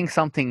it being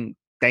something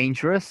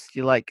dangerous,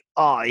 you're like,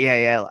 oh yeah,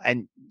 yeah.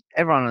 And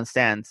everyone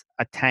understands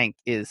a tank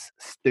is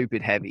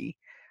stupid heavy,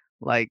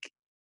 like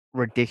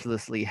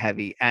ridiculously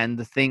heavy. And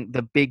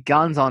the big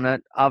guns on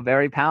it are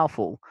very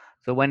powerful.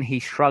 So when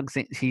he's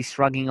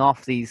shrugging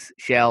off these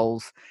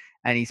shells,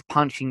 and he's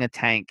punching a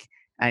tank,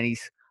 and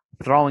he's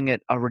throwing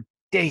it a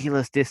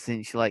ridiculous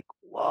distance. You're like,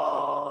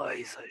 whoa,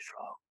 he's so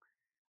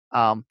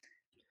strong.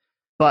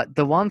 But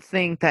the one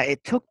thing that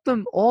it took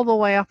them all the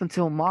way up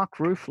until Mark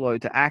Ruffalo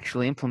to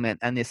actually implement,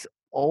 and this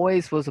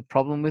always was a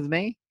problem with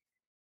me,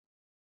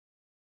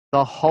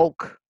 the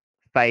Hulk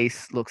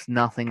face looks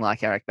nothing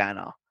like Eric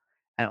Banner.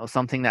 And it was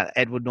something that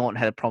Edward Norton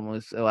had a problem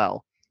with as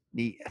well.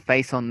 The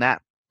face on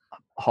that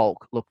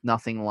Hulk looked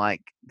nothing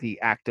like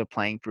the actor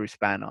playing Bruce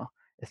Banner.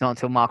 It's not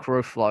until Mark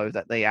Ruffalo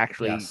that they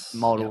actually Yes.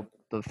 modeled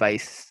the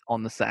face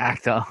on the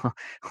actor.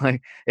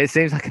 Like, it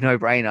seems like a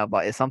no-brainer,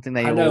 but it's something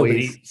they I know, but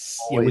we're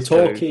always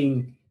do.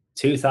 talking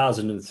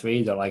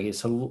 2003 though. Like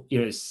it's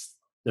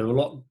there are a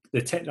lot.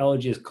 The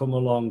technology has come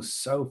along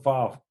so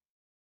far,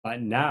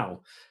 like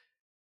now,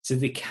 so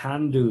they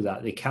can do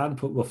that. They can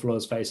put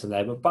Ruffalo's face on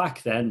there. But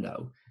back then,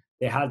 though,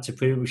 they had to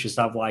pretty much just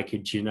have like a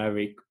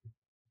generic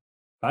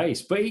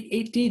face. But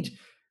it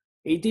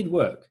did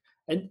work,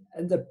 and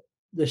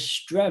the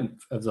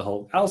strength of the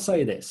Hulk. I'll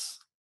say this,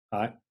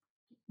 right?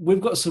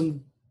 We've got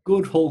some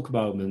good Hulk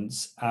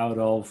moments out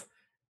of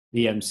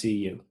the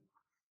MCU.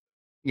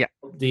 Yeah.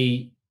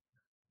 The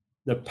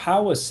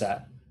power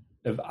set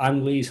of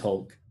Ang Lee's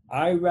Hulk,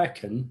 I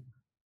reckon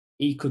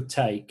he could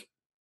take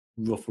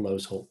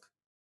Ruffalo's Hulk.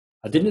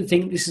 I didn't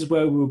think this is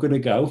where we were going to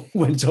go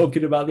when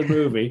talking about the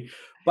movie,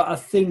 but I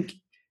think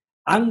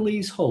Ang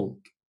Lee's Hulk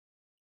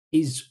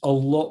is a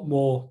lot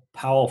more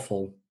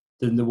powerful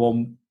than the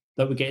one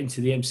that we get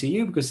into the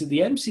MCU, because the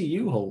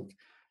MCU Hulk,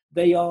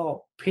 they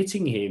are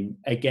pitting him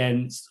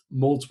against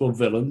multiple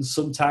villains,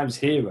 sometimes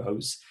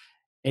heroes,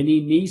 and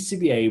he needs to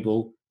be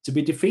able to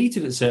be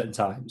defeated at certain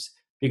times,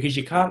 because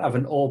you can't have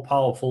an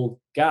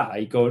all-powerful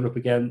guy going up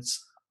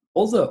against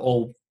other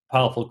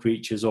all-powerful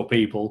creatures or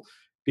people,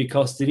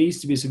 because there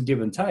needs to be some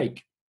give and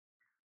take.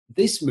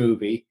 This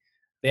movie,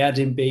 they had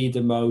him be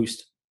the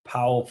most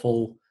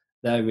powerful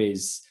there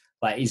is.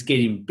 Like, he's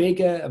getting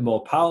bigger and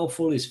more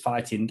powerful. He's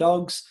fighting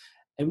dogs.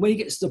 And when he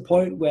gets to the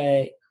point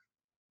where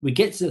we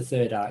get to the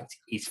third act,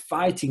 he's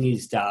fighting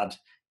his dad.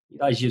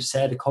 As you've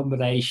said, a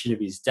combination of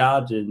his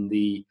dad and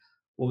the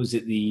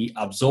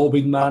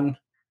absorbing man.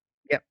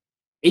 Yep.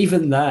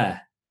 Even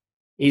there,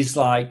 he's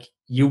like,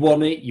 you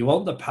want it, you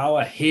want the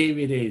power, here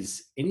it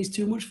is. And it's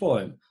too much for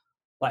him.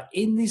 Like,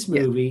 in this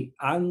Yeah. movie,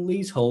 Ang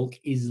Lee's Hulk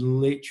is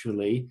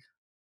literally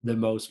the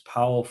most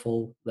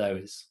powerful there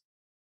is.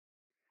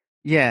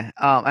 Yeah.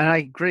 And I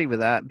agree with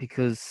that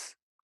because,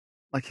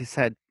 like you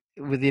said,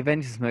 with the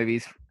Avengers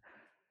movies,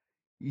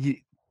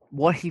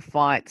 what he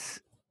fights,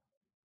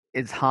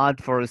 it's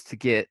hard for us to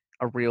get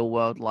a real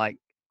world like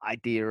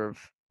idea of,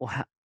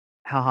 well,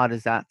 how hard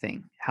is that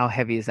thing? How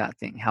heavy is that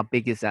thing? How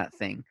big is that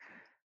thing?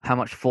 How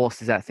much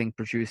force is that thing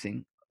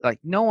producing? Like,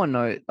 no one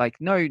knows. Like,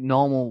 no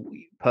normal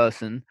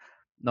person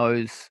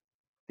knows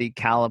the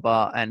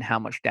caliber and how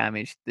much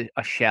damage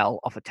a shell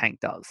of a tank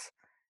does,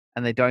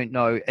 and they don't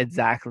know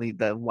exactly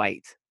the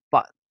weight,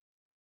 but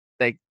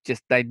they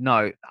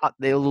know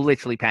they'll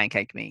literally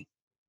pancake me.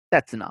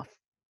 That's enough.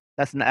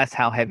 That's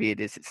how heavy it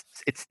is.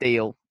 It's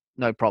steel,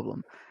 no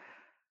problem.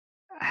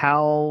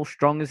 How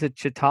strong is a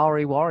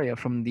Chitauri warrior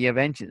from the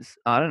Avengers?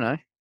 I don't know.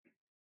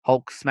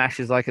 Hulk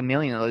smashes like a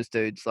million of those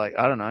dudes. Like,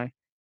 I don't know.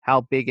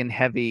 How big and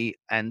heavy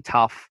and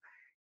tough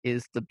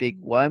is the big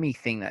wormy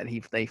thing that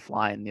they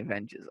fly in the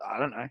Avengers? I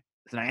don't know.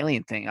 It's an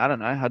alien thing. I don't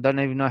know. I don't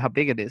even know how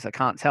big it is. I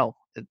can't tell.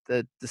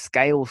 The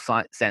scale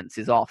sense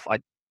is off. I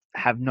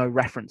have no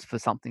reference for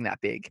something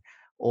that big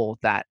or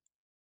that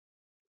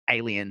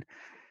alien.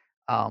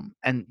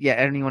 And yeah,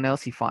 anyone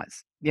else he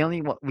fights. The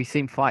only what we see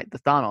him fight the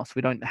Thanos.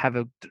 We don't have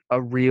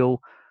a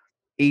real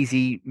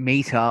easy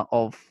meter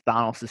of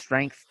Thanos'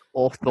 strength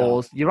or No.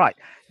 Thor's. You're right.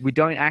 We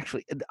don't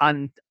actually.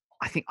 And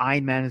I think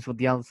Iron Man is what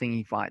the other thing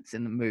he fights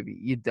in the movie.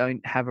 You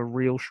don't have a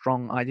real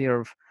strong idea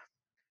of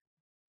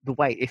the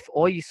weight. If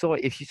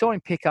you saw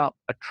him pick up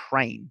a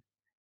train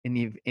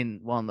in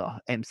one of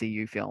the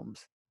MCU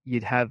films,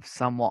 you'd have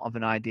somewhat of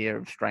an idea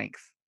of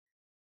strength,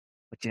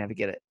 but you never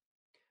get it.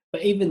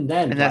 But even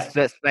then, And like,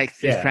 that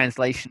makes this yeah,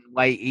 translation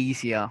way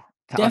easier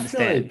to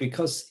definitely, understand.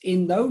 because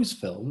in those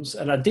films,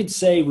 and I did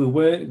say we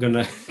weren't going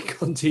to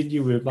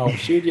continue with Marvel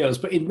Studios,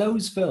 but in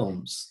those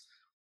films,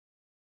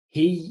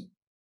 he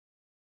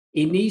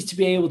needs to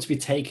be able to be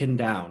taken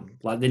down.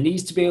 Like there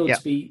needs to be able Yeah,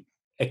 to be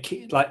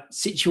like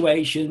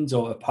situations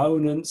or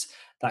opponents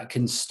that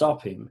can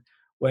stop him.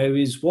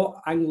 Whereas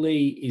what Ang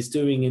Lee is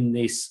doing in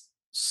this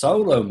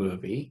solo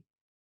movie,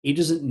 he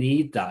doesn't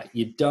need that.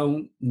 You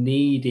don't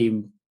need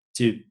him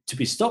to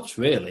be stopped.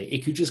 Really, he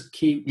could just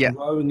keep yeah,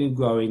 growing and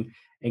growing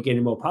and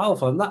getting more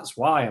powerful. And that's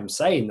why I'm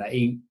saying that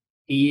he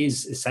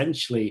is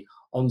essentially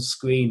on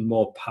screen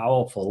more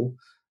powerful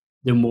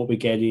than what we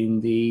get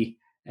in the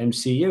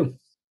MCU.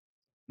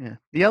 yeah.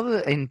 The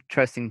other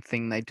interesting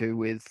thing they do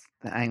with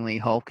the Ang Lee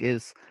Hulk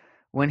is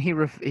when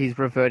he's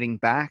reverting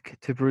back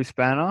to Bruce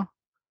Banner,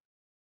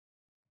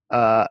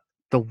 uh,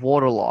 the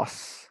water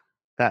loss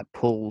that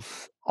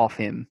pulls off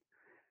him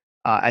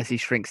as he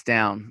shrinks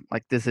down.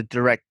 Like there's a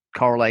direct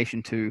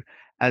correlation to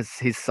as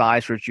his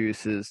size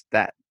reduces,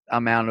 that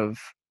amount of,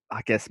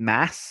 I guess,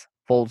 mass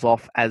falls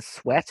off as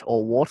sweat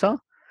or water.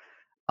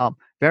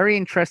 Very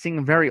interesting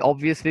and very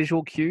obvious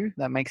visual cue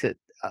that makes it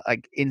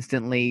like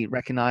instantly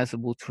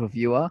recognizable to a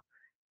viewer.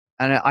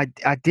 And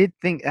I did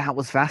think that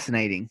was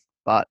fascinating,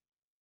 but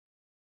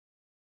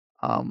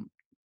um,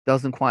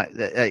 doesn't quite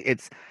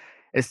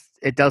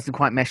it doesn't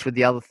quite mesh with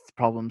the other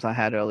problems I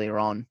had earlier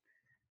on.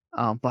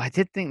 But I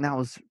did think that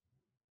was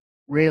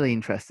really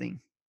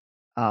interesting.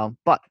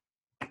 But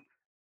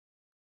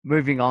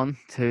moving on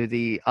to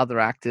the other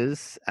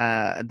actors,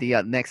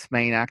 the next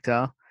main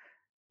actor,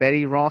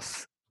 Betty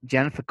Ross,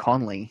 Jennifer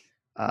Connelly,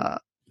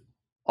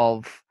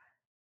 of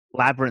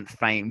Labyrinth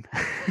fame.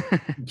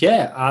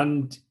 Yeah,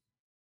 and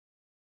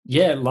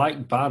yeah,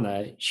 like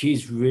Banner,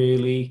 she's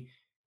really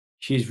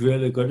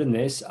good in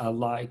this. I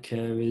like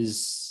her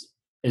as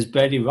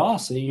Betty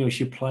Ross. You know,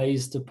 she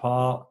plays the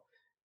part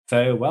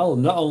very well.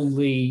 Not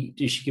only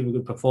does she give a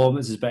good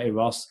performance as Betty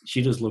Ross,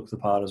 she does look the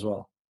part as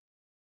well.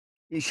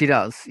 She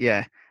does,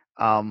 yeah.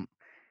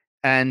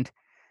 And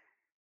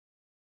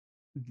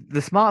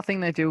the smart thing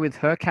they do with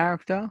her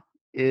character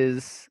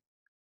is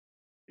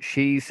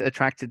she's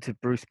attracted to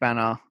Bruce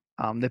Banner.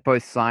 They're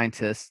both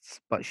scientists,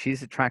 but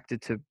she's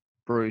attracted to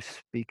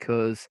Bruce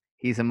because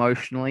he's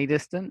emotionally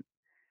distant,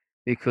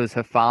 because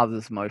her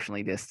father's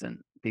emotionally distant,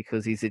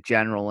 because he's a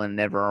general and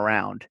never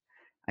around.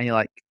 And you're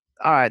like,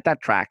 all right,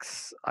 that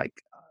tracks. Like,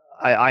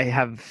 I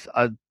have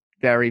a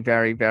very,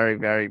 very, very,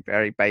 very,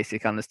 very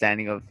basic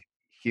understanding of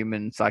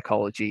human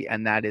psychology,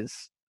 and that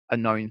is a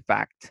known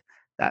fact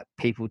that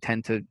people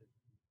tend to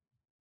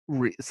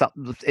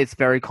it's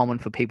very common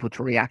for people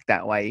to react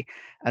that way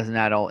as an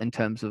adult in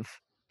terms of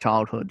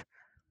childhood.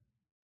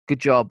 Good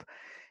job.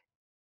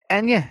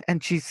 And yeah,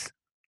 and she's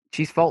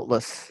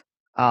faultless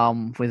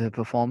with her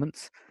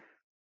performance.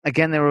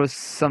 Again, there was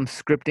some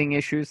scripting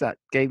issues that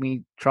gave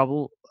me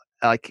trouble.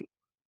 Like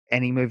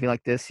any movie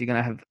like this, you're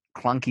gonna have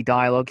clunky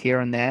dialogue here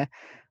and there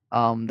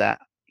that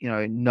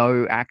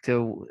no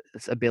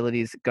actor's ability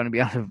is going to be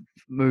able to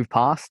move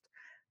past.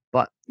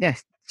 But yeah,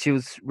 she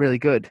was really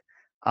good.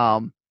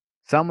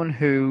 Someone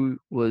who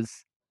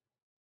was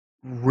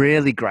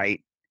really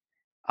great,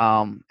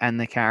 and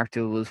the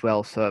character was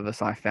well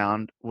serviced, I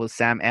found, was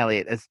Sam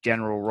Elliott as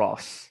General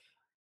Ross.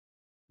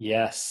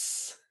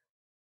 Yes,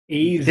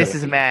 This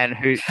is a easily. man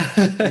who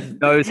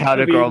knows how I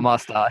to grow a mean,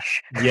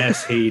 mustache.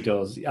 yes, he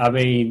does. I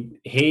mean,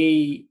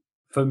 he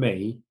for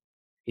me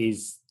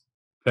is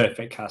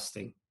perfect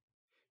casting.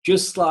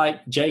 Just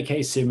like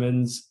J.K.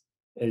 Simmons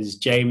as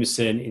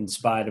Jameson in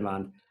Spider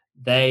Man,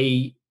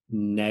 they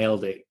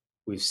nailed it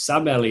with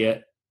Sam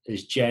Elliott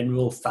as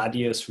General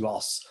Thaddeus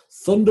Ross,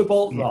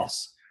 Thunderbolt Yeah,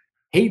 Ross.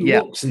 He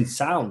yeah, looks and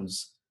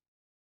sounds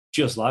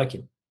just like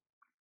him.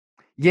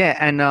 yeah,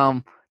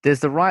 and there's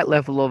the right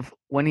level of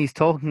when he's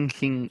talking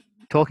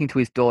to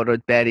his daughter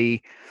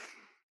Betty.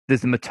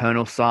 There's the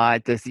maternal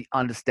side, there's the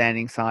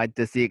understanding side,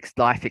 there's the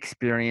life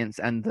experience,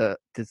 and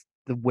there's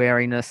the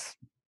wariness.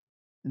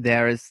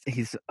 There is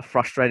he's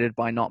frustrated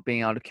by not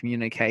being able to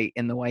communicate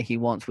in the way he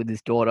wants with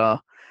his daughter.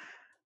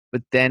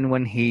 But then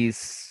when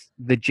he's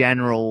the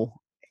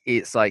general,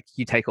 it's like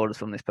you take orders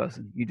from this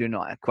person. You do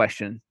not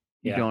question.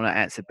 You Yeah. do not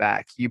answer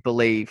back. You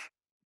believe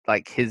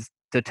like his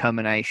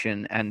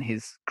determination and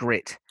his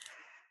grit,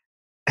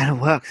 and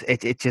it works.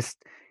 It just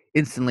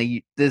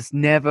instantly. There's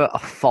never a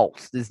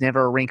fault. There's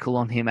never a wrinkle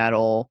on him at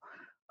all.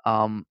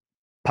 Um,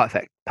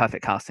 perfect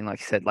casting, like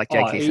you said, like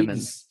Oh, J.K.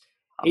 Simmons.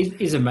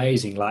 he's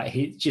amazing. Like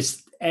he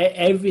just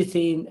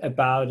everything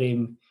about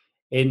him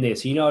in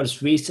this. You know, I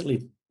just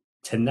recently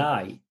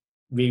tonight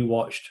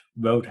rewatched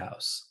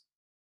Roadhouse,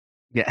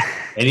 Yeah,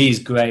 and he's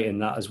great in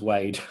that as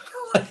Wade.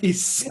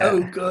 He's so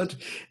yeah, good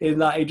in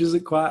that. He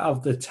doesn't quite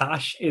have the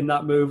tash in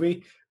that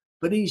movie,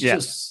 but he's yeah.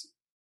 just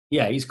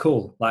Yeah, he's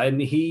cool. Like, and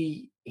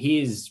he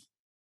is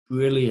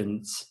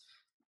brilliant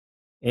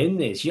in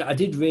this. Yeah, I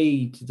did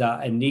read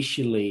that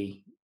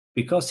initially,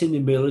 because in the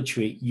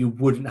military you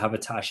wouldn't have a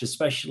tash,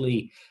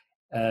 especially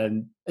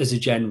as a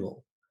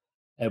general.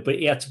 But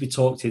he had to be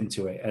talked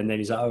into it, and then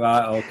he's like, "All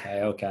right,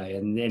 okay, okay,"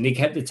 and he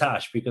kept the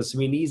tash because I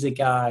mean he's a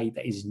guy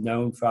that is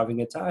known for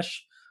having a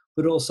tash,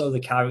 but also the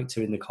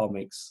character in the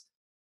comics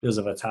does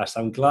have a tash.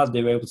 So I'm glad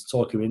they were able to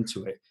talk him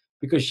into it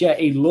because yeah,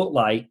 he looked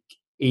like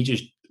he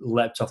just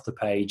leapt off the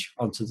page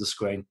onto the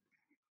screen.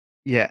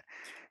 Yeah,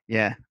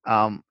 yeah,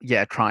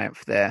 yeah.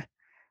 Triumph there.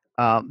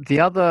 The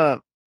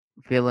other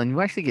villain, you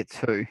actually get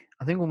two.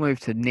 I think we'll move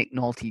to Nick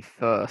Nolte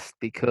first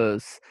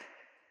because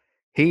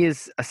he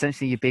is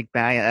essentially your big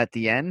bad at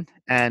the end,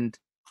 and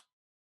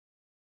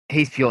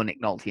he's pure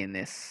Nick Nolte in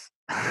this.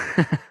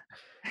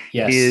 He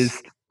Yes.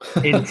 is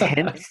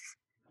intense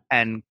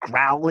and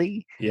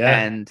growly,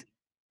 Yeah. and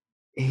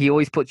he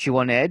always puts you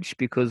on edge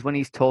because when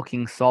he's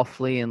talking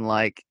softly and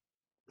like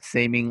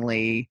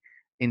seemingly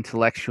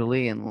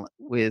intellectually and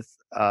with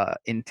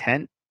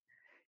intent,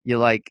 you're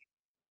like,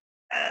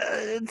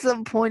 at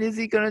some point, is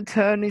he going to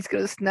turn? He's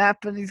going to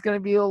snap, and he's going to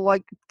be all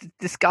like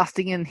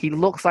disgusting, and he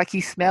looks like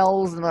he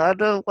smells, and I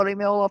don't want him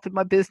all up in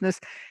my business.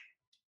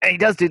 And he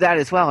does do that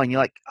as well, and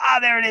you're like,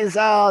 there it is.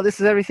 Oh,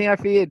 this is everything I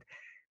feared.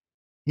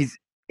 He's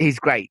he's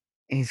great.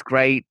 He's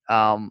great.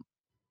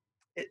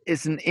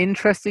 It's an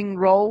interesting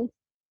role.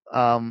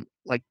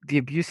 Like the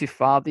abusive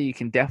father, you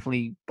can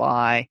definitely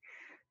buy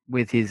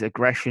with his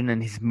aggression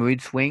and his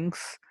mood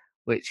swings,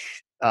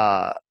 which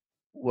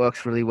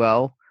works really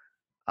well.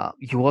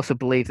 You also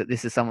believe that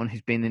this is someone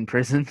who's been in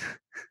prison.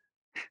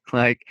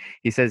 Like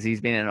he says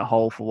he's been in a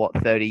hole for what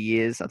 30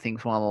 years. I think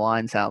it's one of the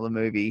lines out of the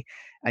movie.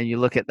 And you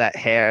look at that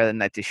hair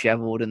and that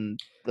disheveled and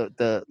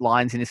the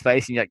lines in his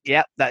face, and you're like,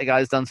 yep, that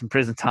guy's done some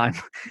prison time.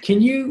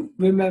 Can you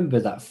remember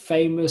that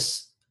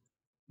famous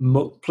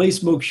police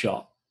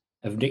mugshot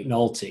of Nick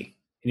Nolte? And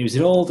he was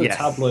in all the Yes.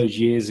 tabloids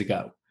years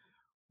ago.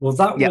 Well,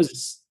 that Yep.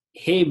 was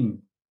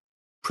him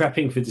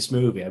prepping for this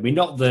movie. I mean,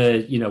 not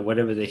the,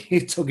 whatever they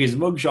took his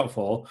mugshot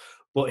for,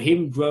 but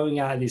him growing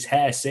out his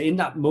hair. So in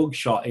that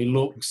mugshot, he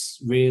looks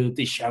really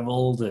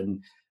disheveled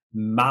and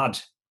mad,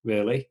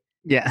 really.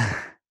 Yeah.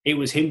 It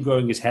was him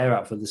growing his hair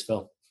out for this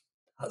film.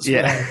 That's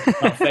where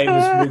that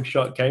famous Yeah.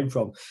 mugshot came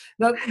from.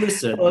 Now,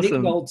 listen, Nick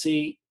Awesome.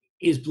 Nolte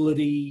is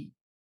bloody.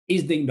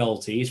 He's Nick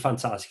Nolte. He's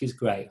fantastic. He's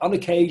great. On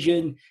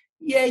occasion,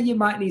 yeah, you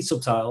might need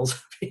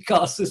subtitles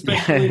because, Yeah.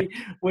 especially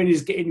when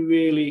he's getting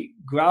really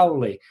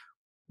growly.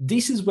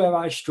 This is where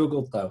I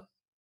struggled, though.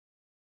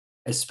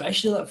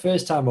 Especially that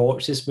first time I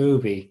watched this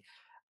movie,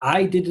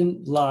 I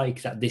didn't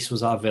like that this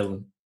was our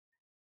villain.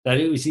 That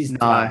it was his No.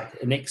 dad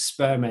and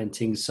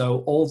experimenting.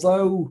 So,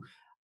 although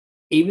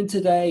even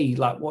today,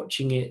 like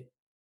watching it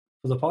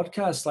for the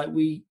podcast,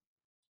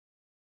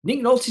 Nick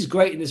Nolte's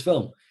great in this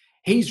film.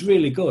 He's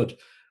really good,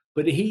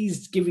 but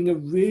he's giving a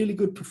really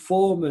good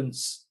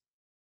performance.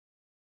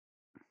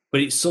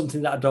 But it's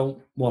something that I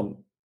don't want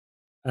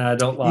and I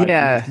don't like.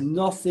 And it's Yeah.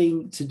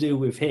 nothing to do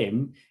with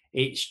him.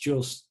 It's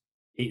just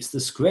it's the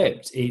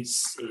script.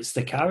 It's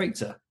the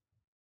character.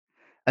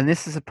 And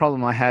this is a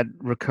problem I had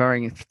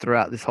recurring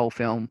throughout this whole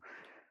film.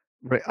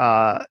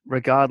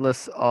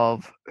 Regardless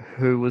of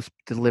who was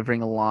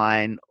delivering a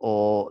line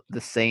or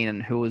the scene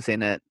and who was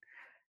in it,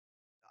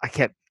 I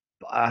kept,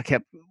 I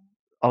kept,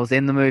 I was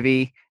in the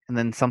movie, and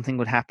then something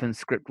would happen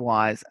script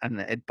wise,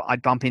 and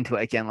I'd bump into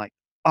it again, like,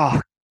 oh,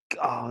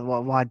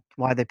 God,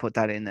 why they put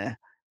that in there?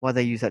 Why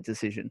they use that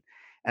decision?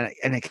 And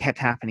it kept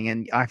happening,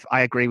 and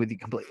I agree with you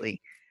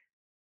completely.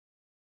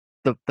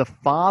 The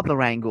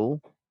father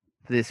angle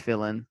for this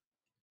villain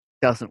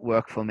doesn't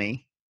work for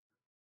me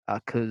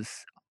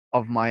because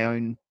of my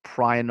own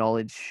prior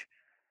knowledge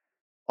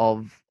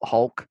of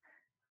Hulk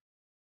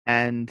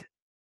and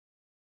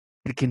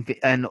the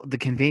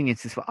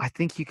convenience is. I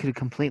think you could have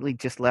completely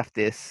just left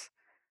this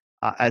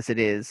as it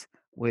is,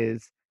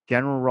 with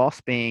General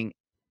Ross being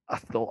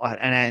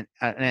an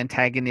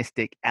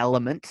antagonistic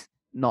element,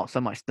 not so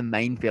much the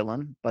main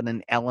villain, but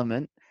an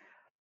element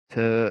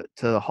to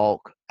the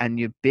Hulk, and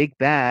your big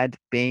bad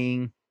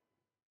being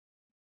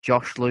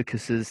Josh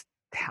Lucas's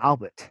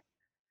Talbot,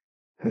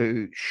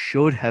 who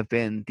should have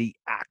been the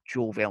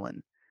actual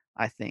villain.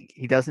 I think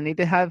he doesn't need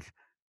to have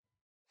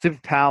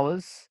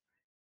superpowers,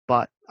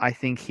 but I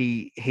think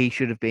he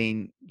should have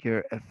been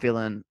your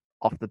villain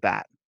off the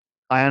bat.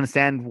 I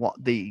understand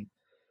what the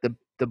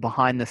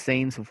behind the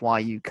scenes of why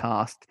you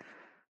cast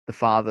the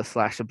father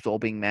slash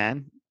absorbing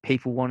man.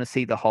 People want to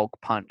see the Hulk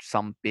punch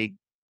some big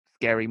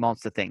scary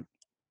monster thing.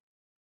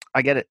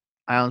 I get it.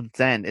 I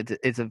understand.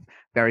 It's a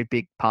very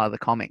big part of the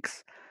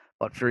comics.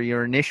 But for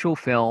your initial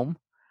film,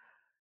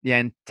 the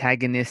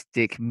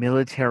antagonistic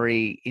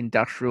military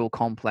industrial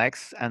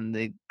complex and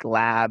the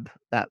lab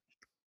that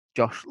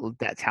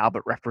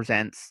Talbot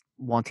represents,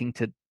 wanting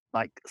to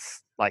like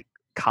like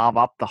carve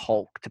up the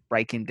Hulk to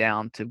break him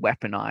down to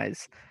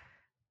weaponize,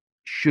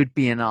 should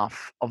be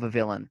enough of a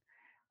villain.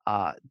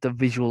 The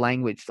visual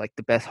language, like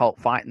the best Hulk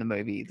fight in the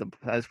movie,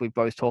 as we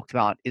both talked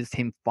about, is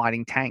him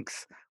fighting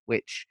tanks,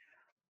 which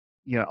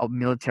a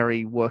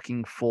military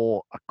working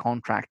for a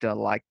contractor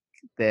like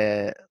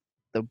the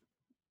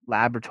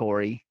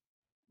laboratory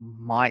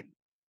might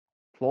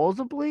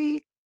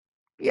plausibly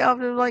be able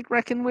to like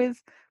reckon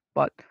with,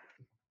 but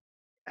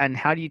and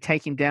how do you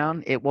take him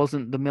down? It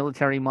wasn't the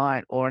military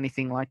might or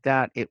anything like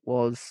that. It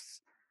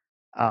was,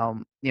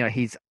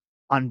 he's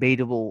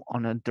unbeatable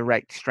on a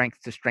direct strength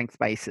to strength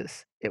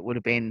basis. It would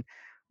have been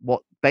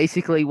what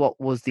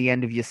was the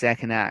end of your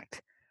second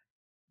act.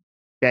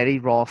 Betty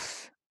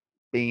Ross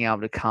being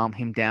able to calm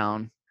him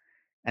down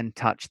and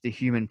touch the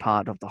human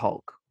part of the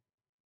Hulk,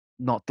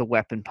 not the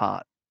weapon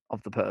part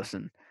of the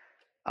person.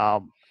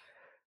 Um,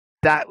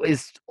 that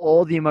is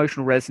all the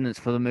emotional resonance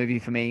for the movie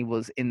for me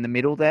was in the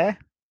middle there,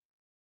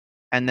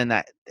 and then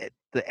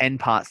the end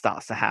part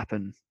starts to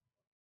happen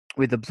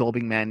with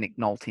Absorbing Man, Nick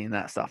Nolte, and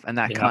that stuff, and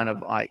that Yeah. kind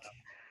of like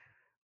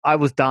I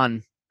was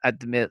done at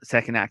the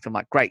second act. I'm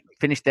like, great,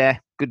 finished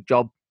there, good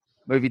job,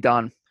 movie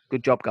done,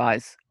 good job,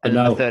 guys. But And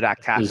then the no, third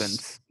act there's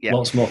happens. Yeah,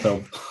 lots more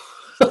film.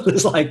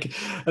 There's like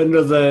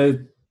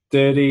another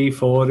 30,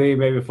 40,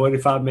 maybe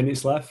 45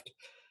 minutes left.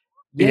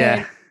 Yeah,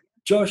 yeah,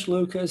 Josh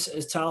Lucas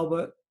as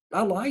Talbot,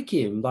 I like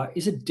him. Like,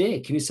 he's a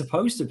dick, and he's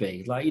supposed to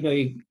be. Like,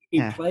 he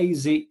yeah,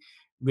 plays it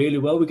really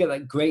well. We get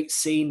that great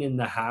scene in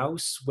the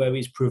house where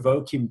he's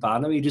provoking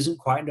Banner. He doesn't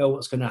quite know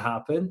what's going to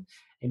happen,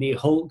 and he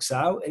hulks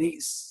out, and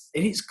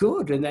it's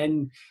good. And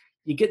then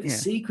you get the yeah,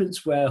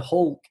 sequence where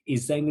Hulk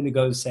is then going to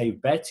go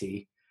save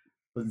Betty,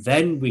 but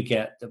then we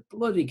get the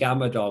bloody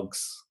Gamma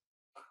Dogs.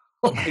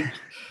 Like,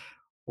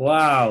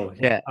 wow.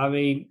 yeah, I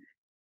mean,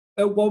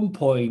 at one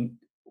point,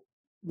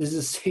 there's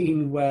a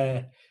scene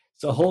where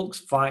so Hulk's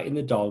fighting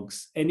the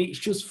dogs, and it's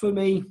just for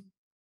me,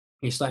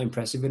 it's not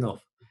impressive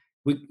enough.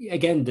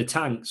 Again, the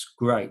tanks,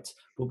 great,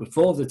 but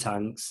before the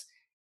tanks,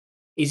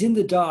 he's in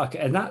the dark,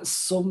 and that's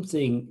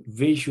something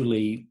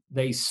visually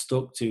they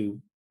stuck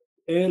to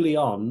early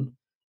on.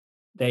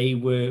 They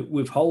were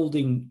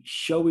withholding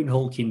showing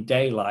Hulk in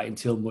daylight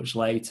until much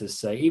later.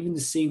 So even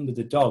the scene with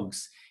the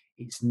dogs,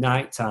 it's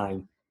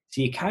nighttime.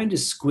 So you're kind of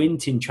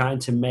squinting, trying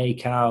to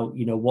make out,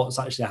 what's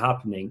actually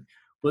happening.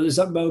 But there's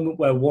that moment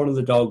where one of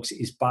the dogs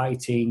is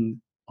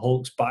biting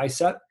Hulk's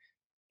bicep,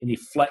 and he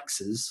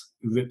flexes,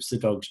 he rips the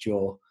dog's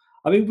jaw.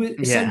 I mean, we're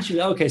yeah,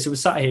 essentially okay. So we're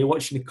sat here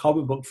watching a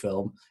comic book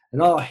film,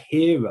 and our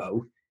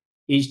hero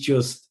is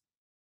just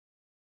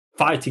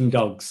fighting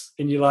dogs,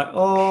 and you're like,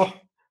 oh,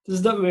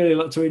 there's not really a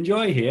lot to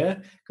enjoy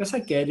here. Because I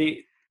get it,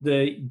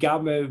 the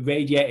gamma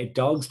radiated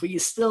dogs, but you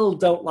still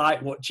don't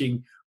like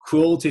watching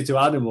cruelty to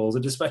animals,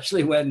 and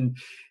especially when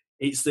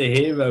it's the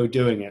hero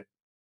doing it.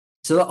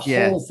 So that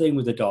yeah. whole thing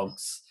with the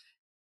dogs,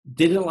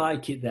 didn't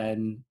like it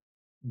then,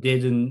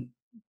 didn't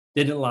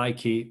didn't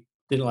like it,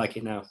 didn't like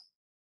it now.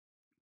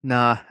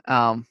 Nah,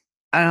 and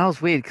I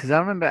was weird because I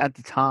remember at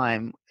the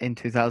time in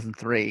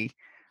 2003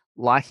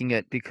 liking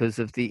it because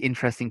of the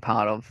interesting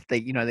part of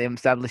them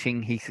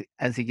establishing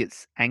as he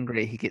gets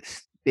angry, he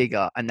gets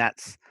bigger, and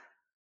that's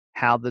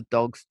how the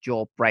dog's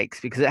jaw breaks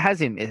because it has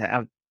him.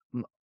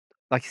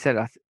 Like you said,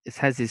 it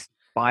has his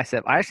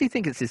bicep. I actually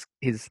think it's his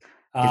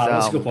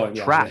That's a good point.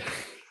 Yeah, trap. yeah.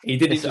 He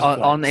didn't It's just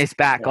on flex. his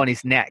back, Yeah. on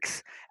his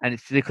necks, and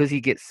it's because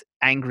he gets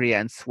angrier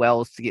and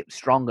swells to get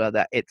stronger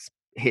that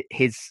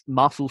his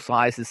muscle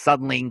size has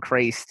suddenly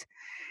increased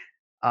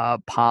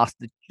past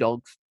the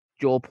dog's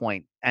jaw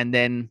point, and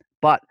then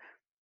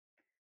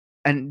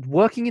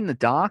working in the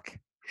dark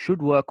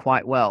should work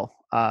quite well.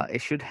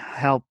 It should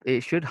help.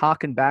 It should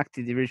harken back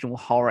to the original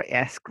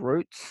horror-esque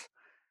roots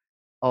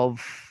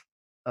of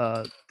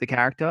the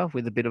character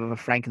with a bit of a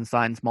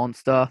Frankenstein's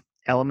monster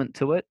element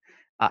to it.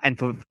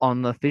 And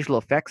on the visual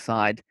effects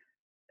side,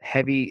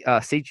 heavy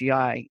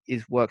CGI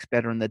works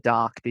better in the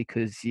dark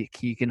because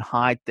you can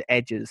hide the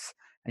edges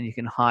and you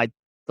can hide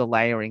the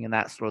layering and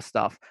that sort of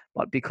stuff.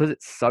 But because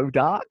it's so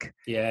dark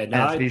Yeah, no,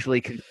 and it's visually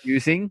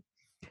confusing,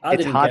 I it's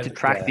didn't hard get to it.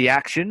 track Yeah, the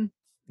action.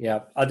 yeah,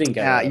 I didn't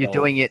get that at You're all.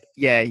 doing it,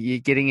 yeah, you're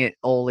getting it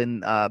all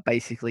in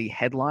basically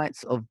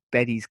headlights of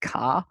Betty's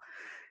car,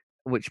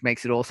 which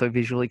makes it also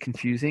visually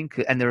confusing.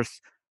 And there's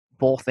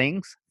four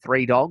things: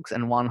 three dogs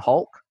and one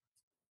Hulk.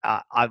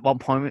 At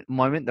one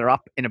moment, they're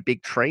up in a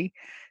big tree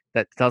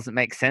that doesn't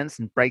make sense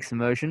and breaks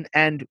immersion.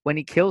 And when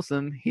he kills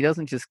them, he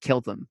doesn't just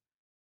kill them;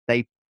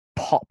 they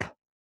pop,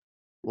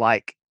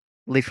 like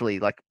literally,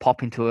 like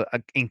pop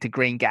into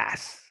green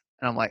gas.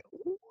 And I'm like,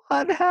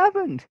 what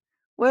happened?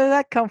 Where did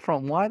that come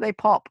from? Why they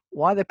pop?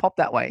 Why they pop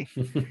that way?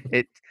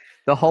 It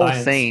the whole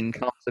Science. scene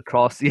comes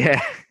across,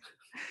 yeah,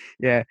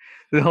 yeah.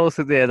 The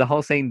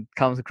whole scene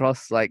comes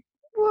across like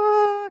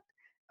what?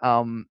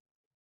 Um,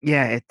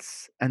 yeah,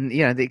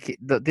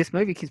 this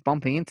movie keeps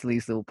bumping into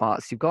these little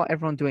parts. You've got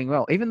everyone doing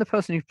well. Even the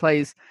person who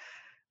plays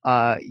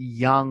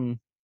young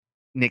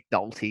Nick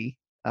Nolte,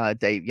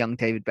 young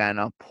David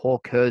Banner, Paul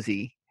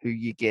Kersey, who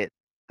you get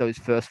those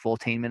first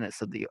 14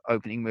 minutes of the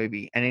opening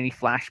movie, and any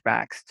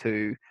flashbacks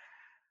to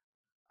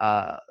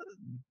uh,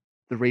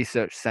 the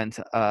research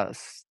center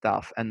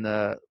stuff, and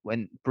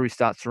when Bruce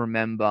starts to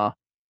remember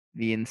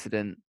the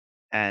incident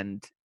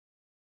and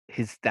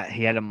that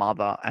he had a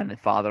mother and a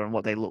father and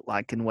what they look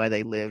like and where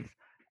they live,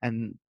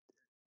 and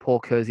Paul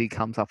Kersey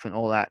comes up and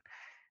all that,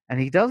 and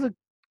he does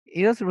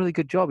a really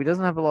good job. He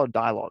doesn't have a lot of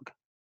dialogue.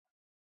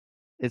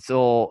 It's a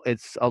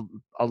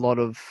lot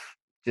of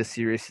just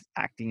serious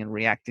acting and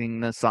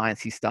reacting, the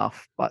sciencey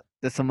stuff, but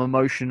there's some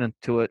emotion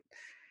to it.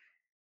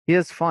 He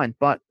is fine,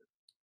 but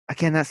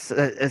again, that's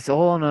it's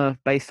all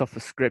based off a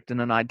script and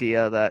an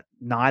idea that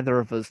neither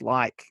of us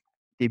like.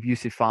 The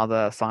abusive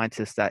father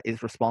scientist that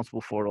is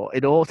responsible for it all.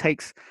 It all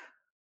takes,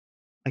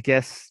 I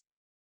guess,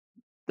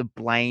 the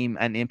blame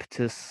and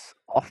impetus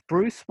off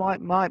Bruce.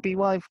 Might be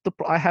why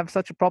I have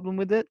such a problem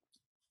with it,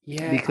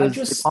 Yeah, I because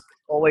it's just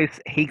always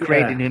he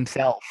created yeah.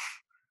 himself,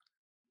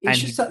 It's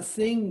and just that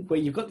thing where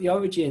you've got the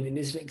origin and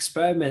it's an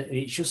experiment and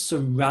it's just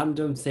some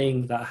random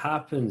thing that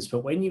happens.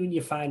 But when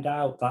you find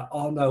out that,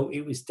 oh no,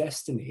 it was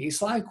destiny,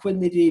 it's like when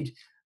they did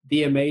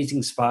The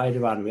Amazing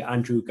Spider-Man with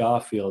Andrew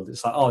Garfield.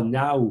 It's like, oh,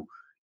 now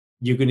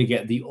you're going to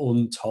get the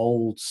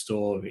untold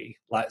story.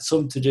 Like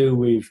something to do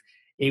with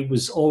it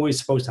was always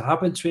supposed to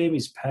happen to him.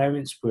 His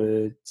parents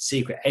were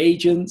secret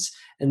agents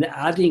and they're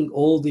adding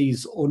all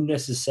these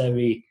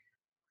unnecessary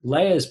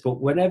layers. But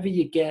whenever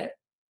you get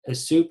a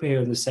superhero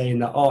and they're saying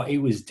that, oh, it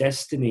was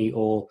destiny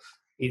or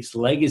it's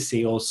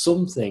legacy or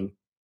something,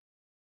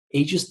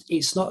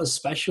 it's not as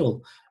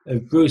special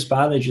of Bruce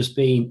Banner just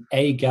being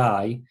a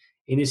guy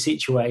in a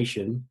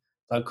situation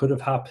that could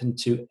have happened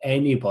to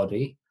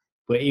anybody,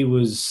 but he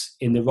was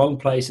in the wrong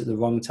place at the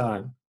wrong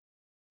time.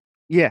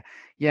 yeah,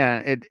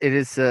 it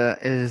is a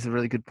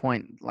really good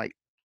point. Like,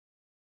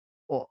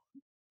 well,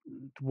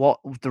 what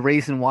the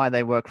reason why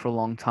they work for a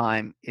long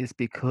time is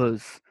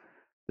because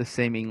the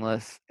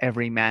seamless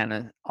every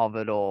manner of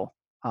it all.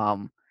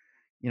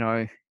 You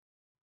know,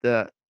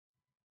 the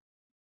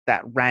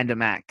that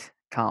random act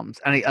comes,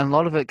 and a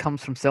lot of it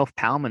comes from self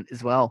empowerment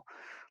as well.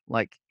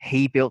 Like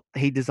he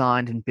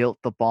designed and built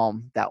the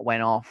bomb that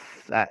went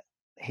off that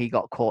he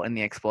got caught in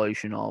the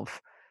explosion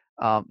of.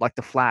 Like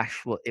the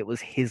Flash, well, it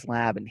was his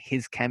lab and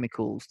his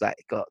chemicals that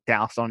got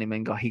doused on him,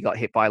 and he got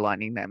hit by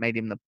lightning that made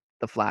him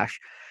the Flash.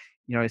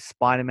 You know,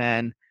 Spider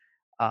Man.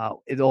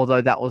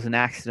 Although that was an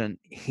accident,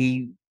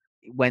 he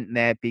went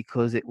there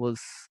because it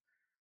was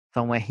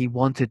somewhere he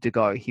wanted to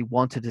go. He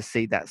wanted to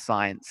see that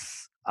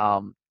science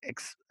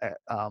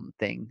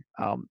thing.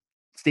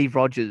 Steve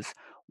Rogers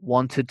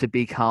wanted to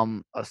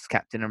become a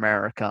Captain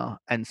America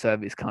and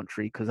serve his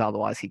country because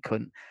otherwise he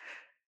couldn't.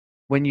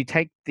 When you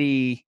take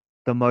the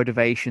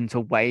motivations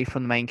away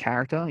from the main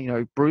character, you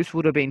know, Bruce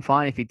would have been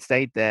fine if he'd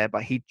stayed there,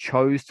 but he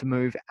chose to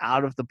move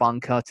out of the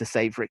bunker to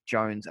save Rick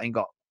Jones and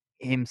got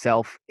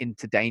himself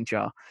into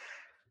danger.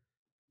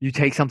 You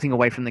take something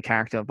away from the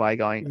character by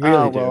going, oh,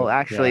 Really well, do,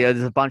 actually, yeah.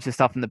 there's a bunch of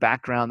stuff in the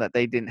background that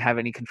they didn't have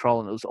any control,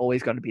 and it was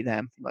always going to be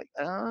them. Like,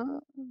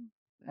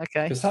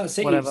 okay, Because that's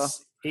it. whatever.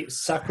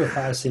 It's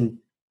sacrificing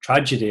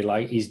tragedy.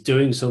 Like he's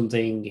doing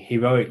something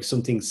heroic,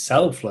 something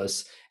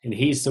selfless, and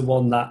he's the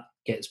one that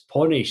gets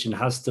punished and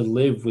has to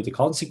live with the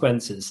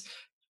consequences.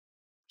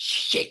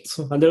 Shit!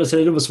 I never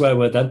said another swear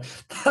word. Then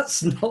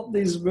that's not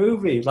this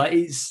movie. Like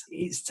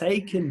it's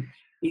taken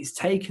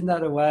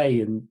that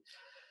away. And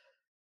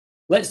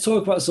let's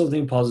talk about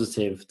something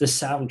positive. The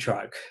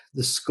soundtrack,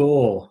 the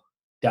score,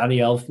 Danny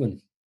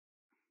Elfman.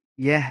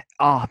 Yeah.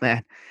 Oh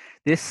man,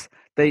 this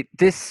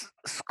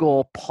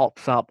score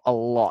pops up a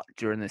lot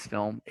during this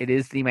film. It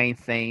is the main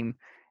theme,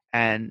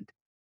 and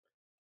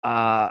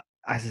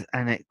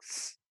and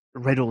it's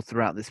riddled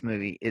throughout this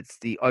movie. It's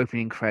the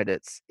opening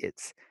credits.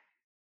 It's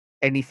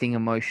anything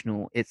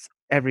emotional. It's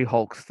every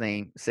Hulk's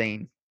theme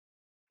scene.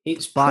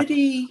 It's But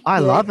pretty, I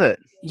yeah, love it.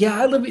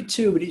 yeah. I love it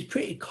too, but it's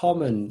pretty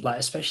common, like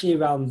especially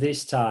around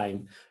this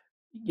time.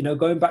 You know,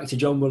 going back to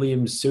John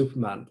Williams'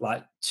 Superman,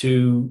 like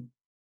to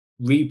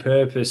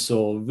repurpose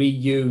or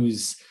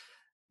reuse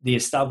the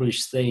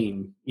established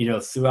theme, you know,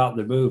 throughout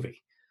the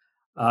movie.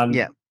 And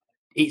Yeah.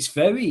 it's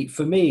very,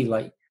 for me,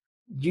 like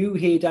you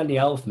hear Danny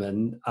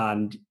Elfman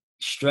and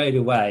straight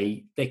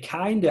away, they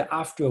kind of,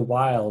 after a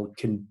while,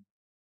 can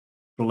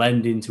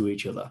blend into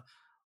each other.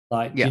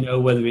 Like, Yeah. you know,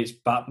 whether it's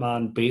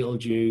Batman,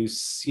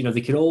 Beetlejuice, you know, they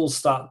can all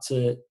start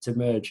to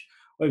merge.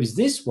 Whereas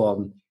this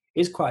one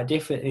is quite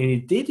different. And he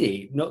did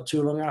it not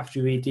too long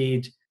after he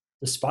did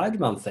the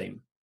Spider-Man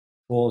theme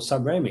for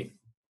Sam Raimi.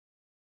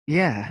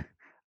 Yeah.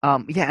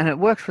 Yeah, and it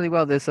works really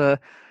well. It's a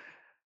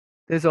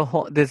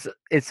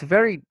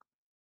very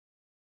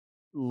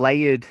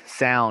layered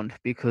sound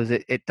because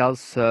it does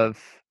serve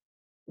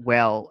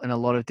well in a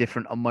lot of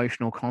different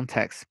emotional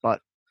contexts, but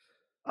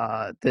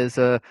there's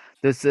a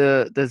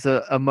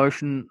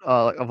emotion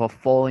of a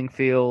falling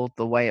field,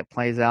 the way it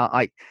plays out.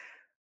 And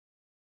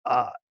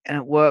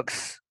it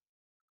works.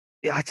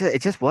 Yeah,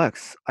 it just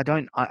works. I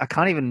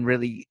can't even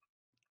really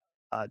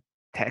uh,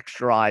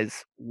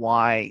 texturize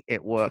why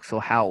it works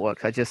or how it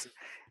works.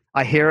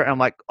 I hear it and I'm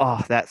like,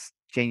 oh, that's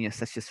genius.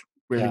 That's just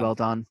really Yeah, well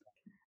done,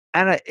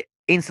 and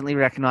instantly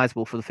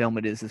recognizable for the film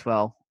it is as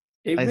well.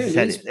 it As I really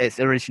said, is. it's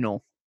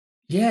original.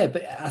 Yeah,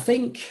 but I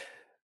think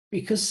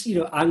because, you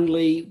know, Ang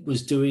Lee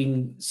was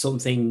doing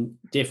something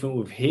different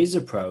with his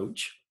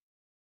approach,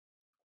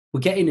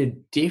 we're getting a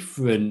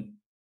different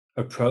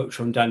approach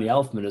from Danny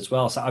Elfman as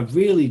well. So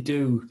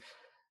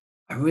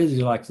I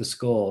really like the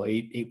score.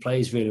 It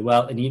plays really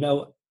well, and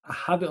I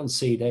have it on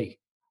CD.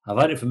 I've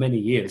had it for many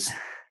years.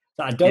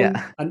 So I don't,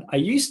 Yeah, and I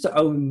used to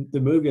own the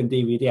movie on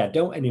DVD. I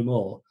don't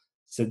anymore.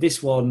 So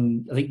this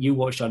one, I think you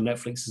watched on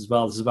Netflix as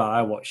well. This is how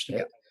I watched yeah,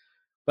 it.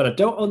 But I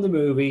don't own the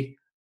movie,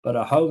 but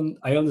I own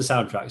the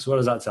soundtrack. So what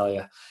does that tell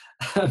you?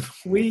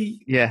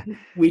 we yeah,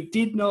 we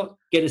did not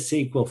get a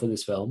sequel for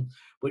this film,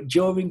 but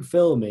during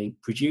filming,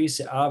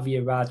 producer Avi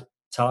Arad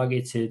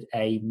targeted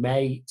a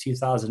May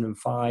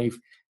 2005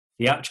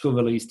 theatrical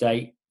release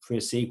date for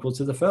a sequel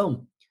to the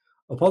film.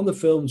 Upon the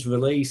film's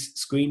release,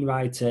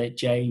 screenwriter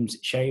James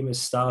Schamus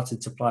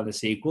started to plan a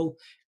sequel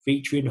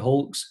featuring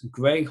Hulk's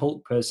Grey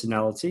Hulk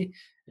personality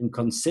and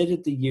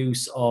considered the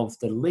use of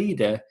the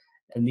leader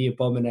and the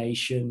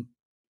Abomination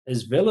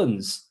as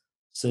villains.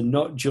 So,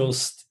 not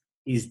just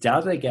his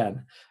dad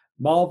again.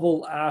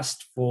 Marvel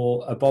asked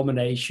for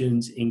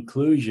Abomination's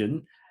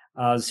inclusion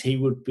as he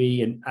would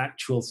be an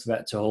actual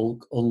threat to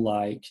Hulk,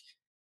 unlike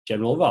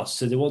General Ross.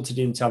 So they wanted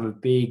him to have a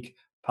big,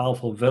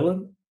 powerful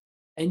villain,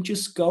 and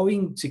just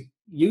going to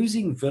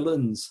using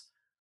villains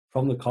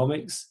from the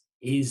comics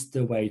is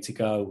the way to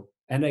go.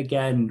 And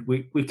again,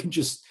 we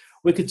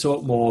could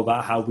talk more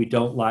about how we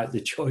don't like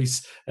the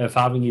choice of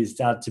having his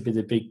dad to be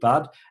the big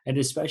bad, and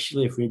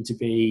especially for him to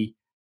be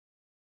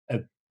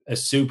a, a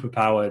super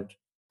powered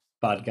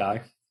bad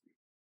guy.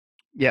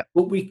 yeah,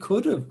 But we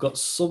could have got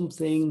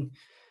something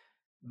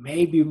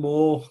maybe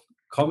more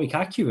comic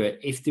accurate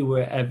if they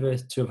were ever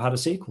to have had a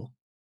sequel.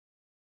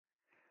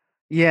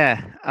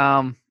 yeah.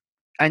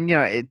 And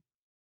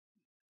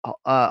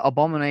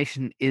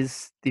Abomination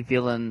is the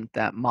villain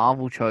that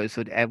Marvel chose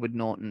with Edward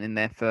Norton in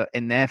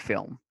their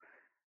film,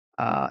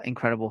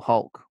 Incredible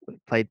Hulk,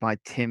 played by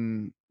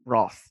Tim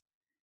Roth,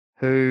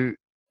 who,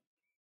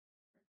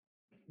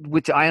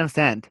 which I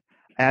understand.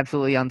 I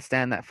absolutely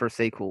understand that for a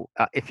sequel.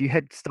 If you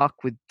had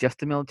stuck with just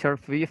the military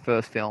for your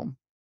first film,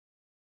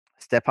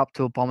 step up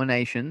to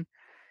Abomination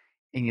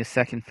in your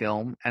second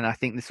film, and I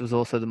think this was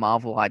also the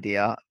Marvel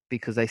idea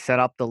because they set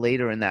up the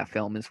leader in that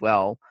film as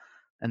well,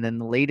 and then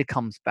the leader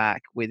comes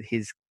back with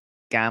his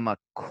Gamma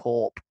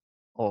Corp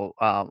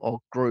or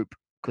group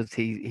because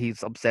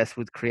he's obsessed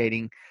with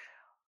creating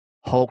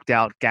hulked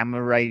out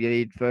gamma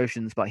radiated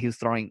versions, but he was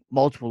throwing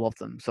multiple of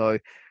them. So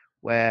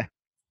where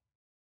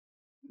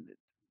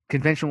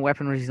conventional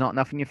weaponry is not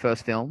enough in your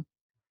first film,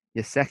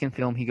 your second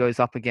film he goes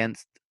up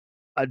against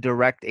a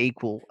direct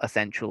equal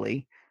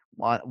essentially,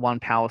 one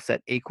power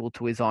set equal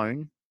to his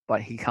own,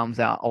 but he comes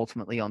out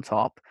ultimately on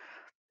top.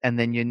 And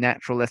then your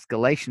natural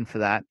escalation for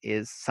that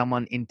is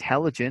someone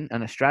intelligent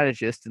and a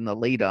strategist in the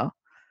leader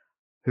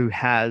who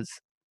has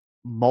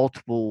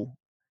multiple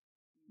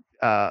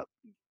uh,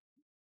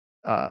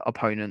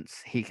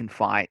 opponents he can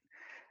fight,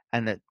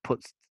 and that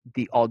puts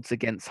the odds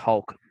against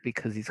Hulk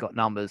because he's got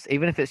numbers.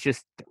 Even if it's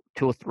just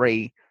two or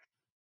three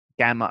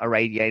gamma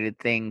irradiated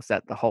things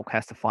that the Hulk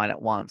has to fight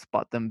at once,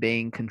 but them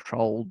being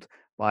controlled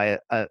by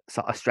a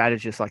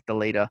strategist like the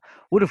leader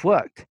would have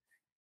worked.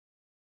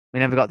 We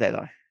never got there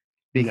though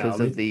No, I because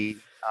of mean, the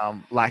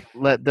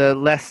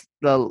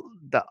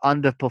the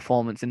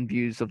underperformance in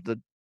views of the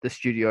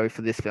studio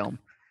for this film.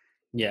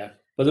 yeah,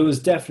 but there was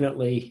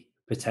definitely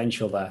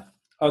potential there.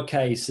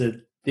 Okay, so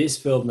this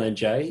film then,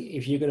 Jay,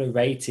 if you're going to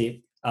rate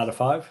it out of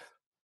five,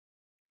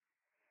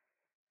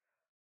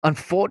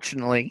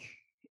 Unfortunately,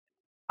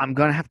 I'm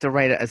gonna have to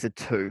rate it as a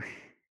 2.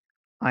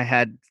 I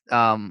had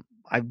I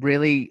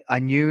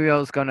knew I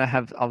was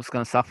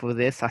gonna suffer with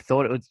this. I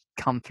thought it would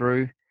come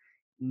through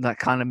that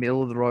kind of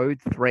middle of the road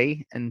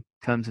 3 in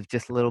terms of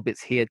just little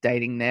bits here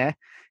dating there,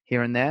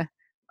 here and there.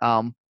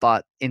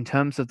 But in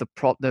terms of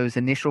those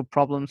initial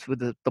problems with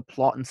the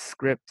plot and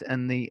script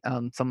and the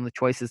some of the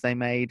choices they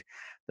made,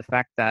 the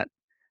fact that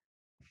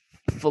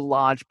for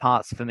large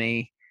parts for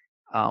me,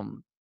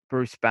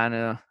 Bruce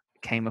Banner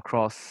came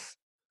across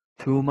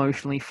too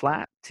emotionally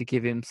flat to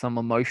give him some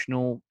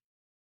emotional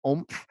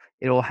oomph.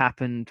 It all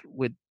happened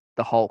with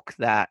the Hulk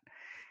that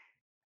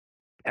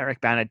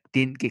Eric Banner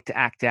didn't get to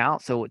act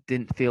out, so it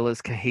didn't feel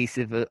as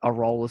cohesive a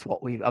role as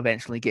what we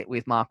eventually get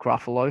with Mark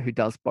Ruffalo, who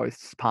does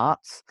both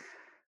parts.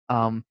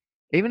 Um,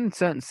 Even in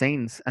certain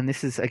scenes, and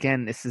this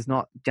is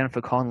not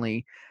Jennifer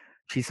Connelly.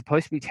 She's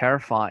supposed to be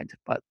terrified,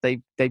 but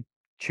they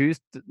choose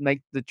to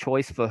make the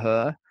choice for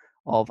her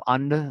of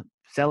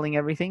underselling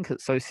everything because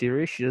it's so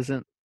serious. She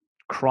doesn't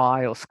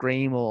cry or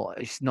scream, or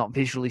she's not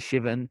visually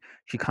shiven.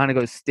 She kind of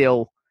goes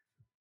still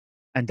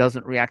and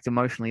doesn't react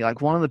emotionally.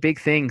 Like one of the big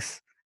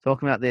things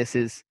talking about this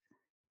is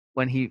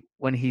when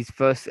he's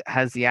first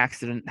has the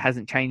accident,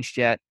 hasn't changed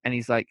yet, and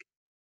he's like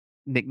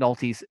Nick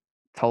Nolte's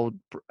told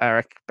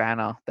Eric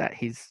Banner that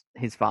he's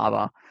his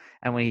father,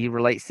 and when he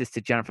relates this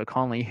to Jennifer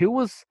Connelly, who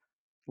was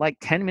like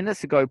 10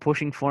 minutes ago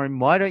pushing for him,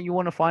 why don't you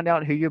want to find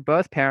out who your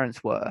birth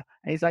parents were?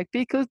 And he's like,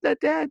 because they're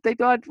dead. They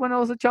died when I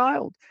was a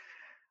child.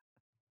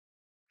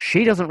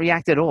 She doesn't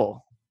react at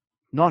all.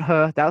 Not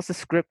her. That was the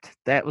script.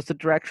 That was the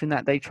direction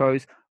that they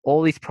chose.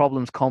 All these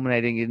problems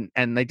culminating in,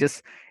 and it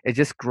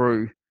just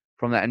grew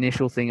from that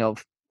initial thing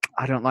of,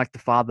 I don't like the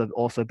father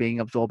also being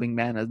absorbing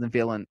man as the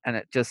villain, and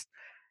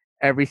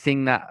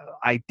everything that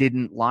I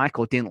didn't like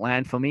or didn't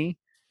land for me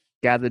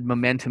gathered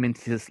momentum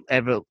into this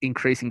ever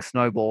increasing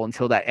snowball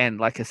until that end.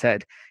 Like I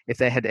said, if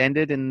they had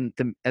ended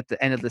at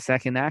the end of the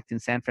second act in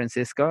San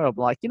Francisco, I'd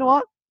be like, you know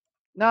what?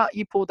 No,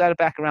 you pulled that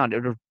back around. It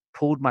would have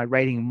pulled my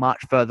rating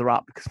much further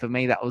up, because for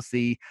me that was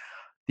the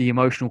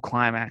emotional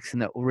climax,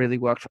 and that really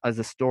worked as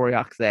a story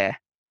arc there.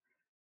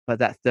 But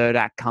that third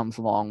act comes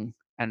along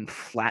and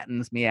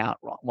flattens me out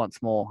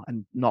once more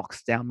and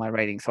knocks down my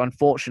rating. So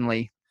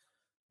unfortunately,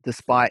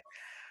 despite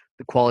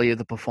the quality of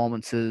the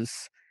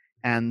performances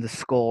and the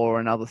score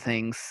and other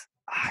things,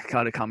 I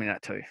gotta come in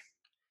at 2.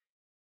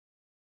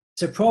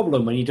 It's a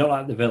problem when you don't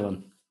like the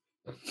villain,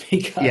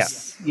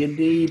 because you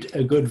need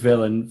a good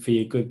villain for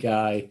your good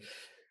guy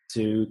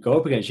to go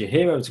up against, your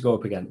hero to go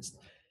up against.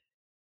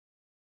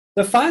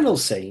 The final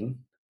scene,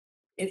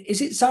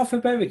 is it South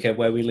America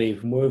where we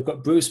leave, where we've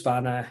got Bruce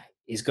Banner,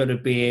 he's got a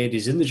beard,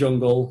 he's in the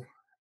jungle,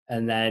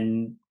 and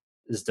then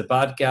there's the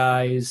bad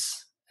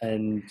guys,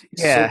 and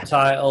it's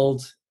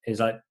subtitled, it's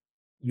like,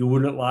 you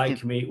wouldn't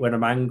like me when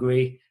I'm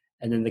angry,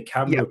 and then the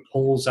camera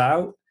pulls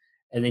out,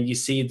 and then you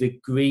see the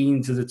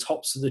green to the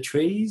tops of the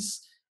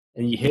trees,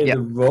 and you hear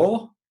the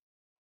roar.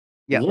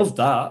 Love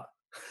that.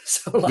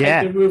 So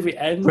the movie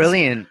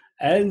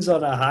ends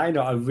on a high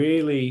note. I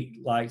really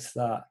liked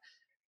that.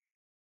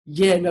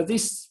 Yeah, no,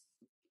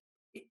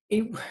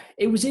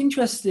 it was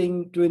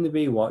interesting doing the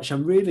rewatch.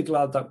 I'm really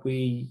glad that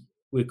we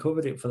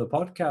covered it for the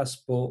podcast,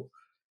 but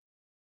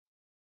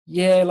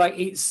yeah, like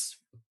it's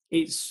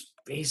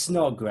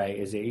not great,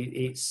 is it?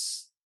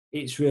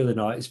 It's really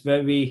not. It's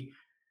very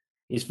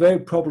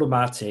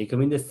problematic. I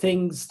mean, the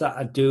things that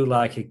I do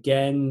like,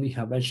 again,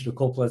 I mentioned a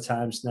couple of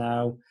times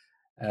now,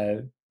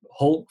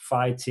 Hulk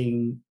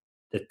fighting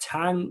the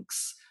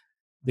tanks,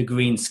 the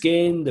green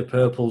skin, the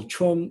purple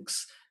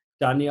trunks,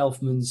 Danny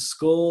Elfman's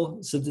score.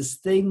 So there's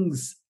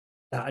things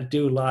that I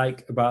do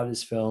like about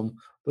this film,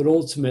 but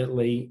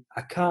ultimately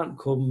I can't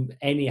come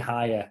any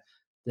higher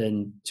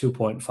than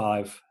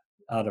 2.5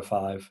 out of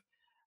 5.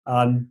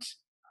 And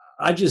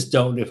I just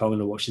don't know if I'm going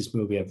to watch this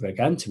movie ever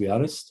again, to be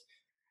honest.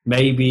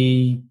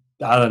 Maybe,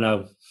 I don't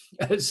know,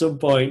 at some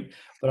point,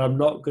 but I'm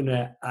not going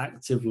to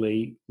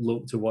actively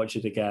look to watch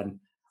it again.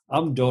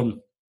 I'm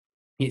done.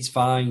 It's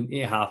fine.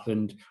 It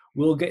happened.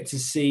 We'll get to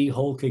see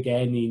Hulk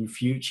again in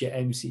future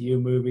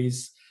MCU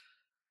movies.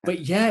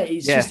 But yeah,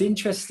 it's just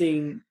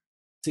interesting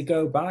to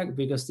go back,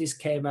 because this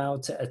came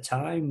out at a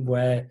time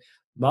where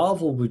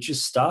Marvel were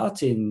just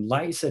starting,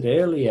 like I said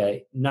earlier,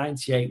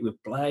 98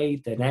 with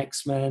Blade, then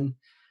X-Men,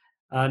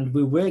 and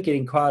we were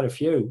getting quite a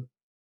few.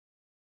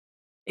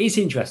 It's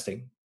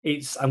interesting.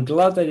 I'm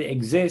glad that it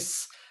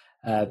exists,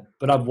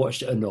 but I've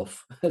watched it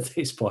enough at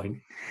this point.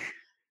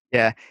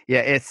 Yeah.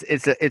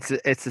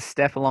 It's a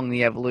step along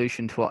the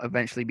evolution to what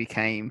eventually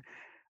became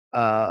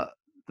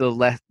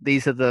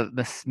these are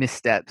the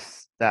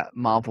missteps that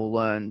Marvel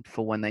learned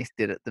for when they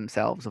did it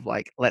themselves, of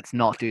like, let's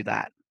not do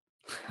that.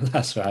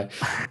 That's right.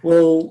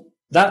 Well,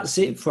 that's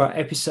it for our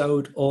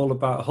episode all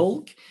about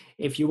Hulk.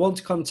 If you want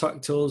to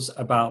contact us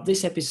about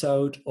this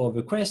episode or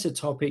request a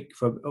topic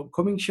from an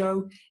upcoming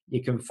show,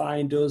 you can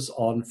find us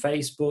on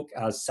Facebook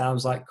as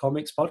Sounds Like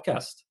Comics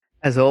Podcast.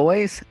 As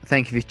always,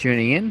 thank you for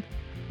tuning in.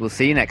 We'll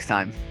see you next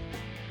time.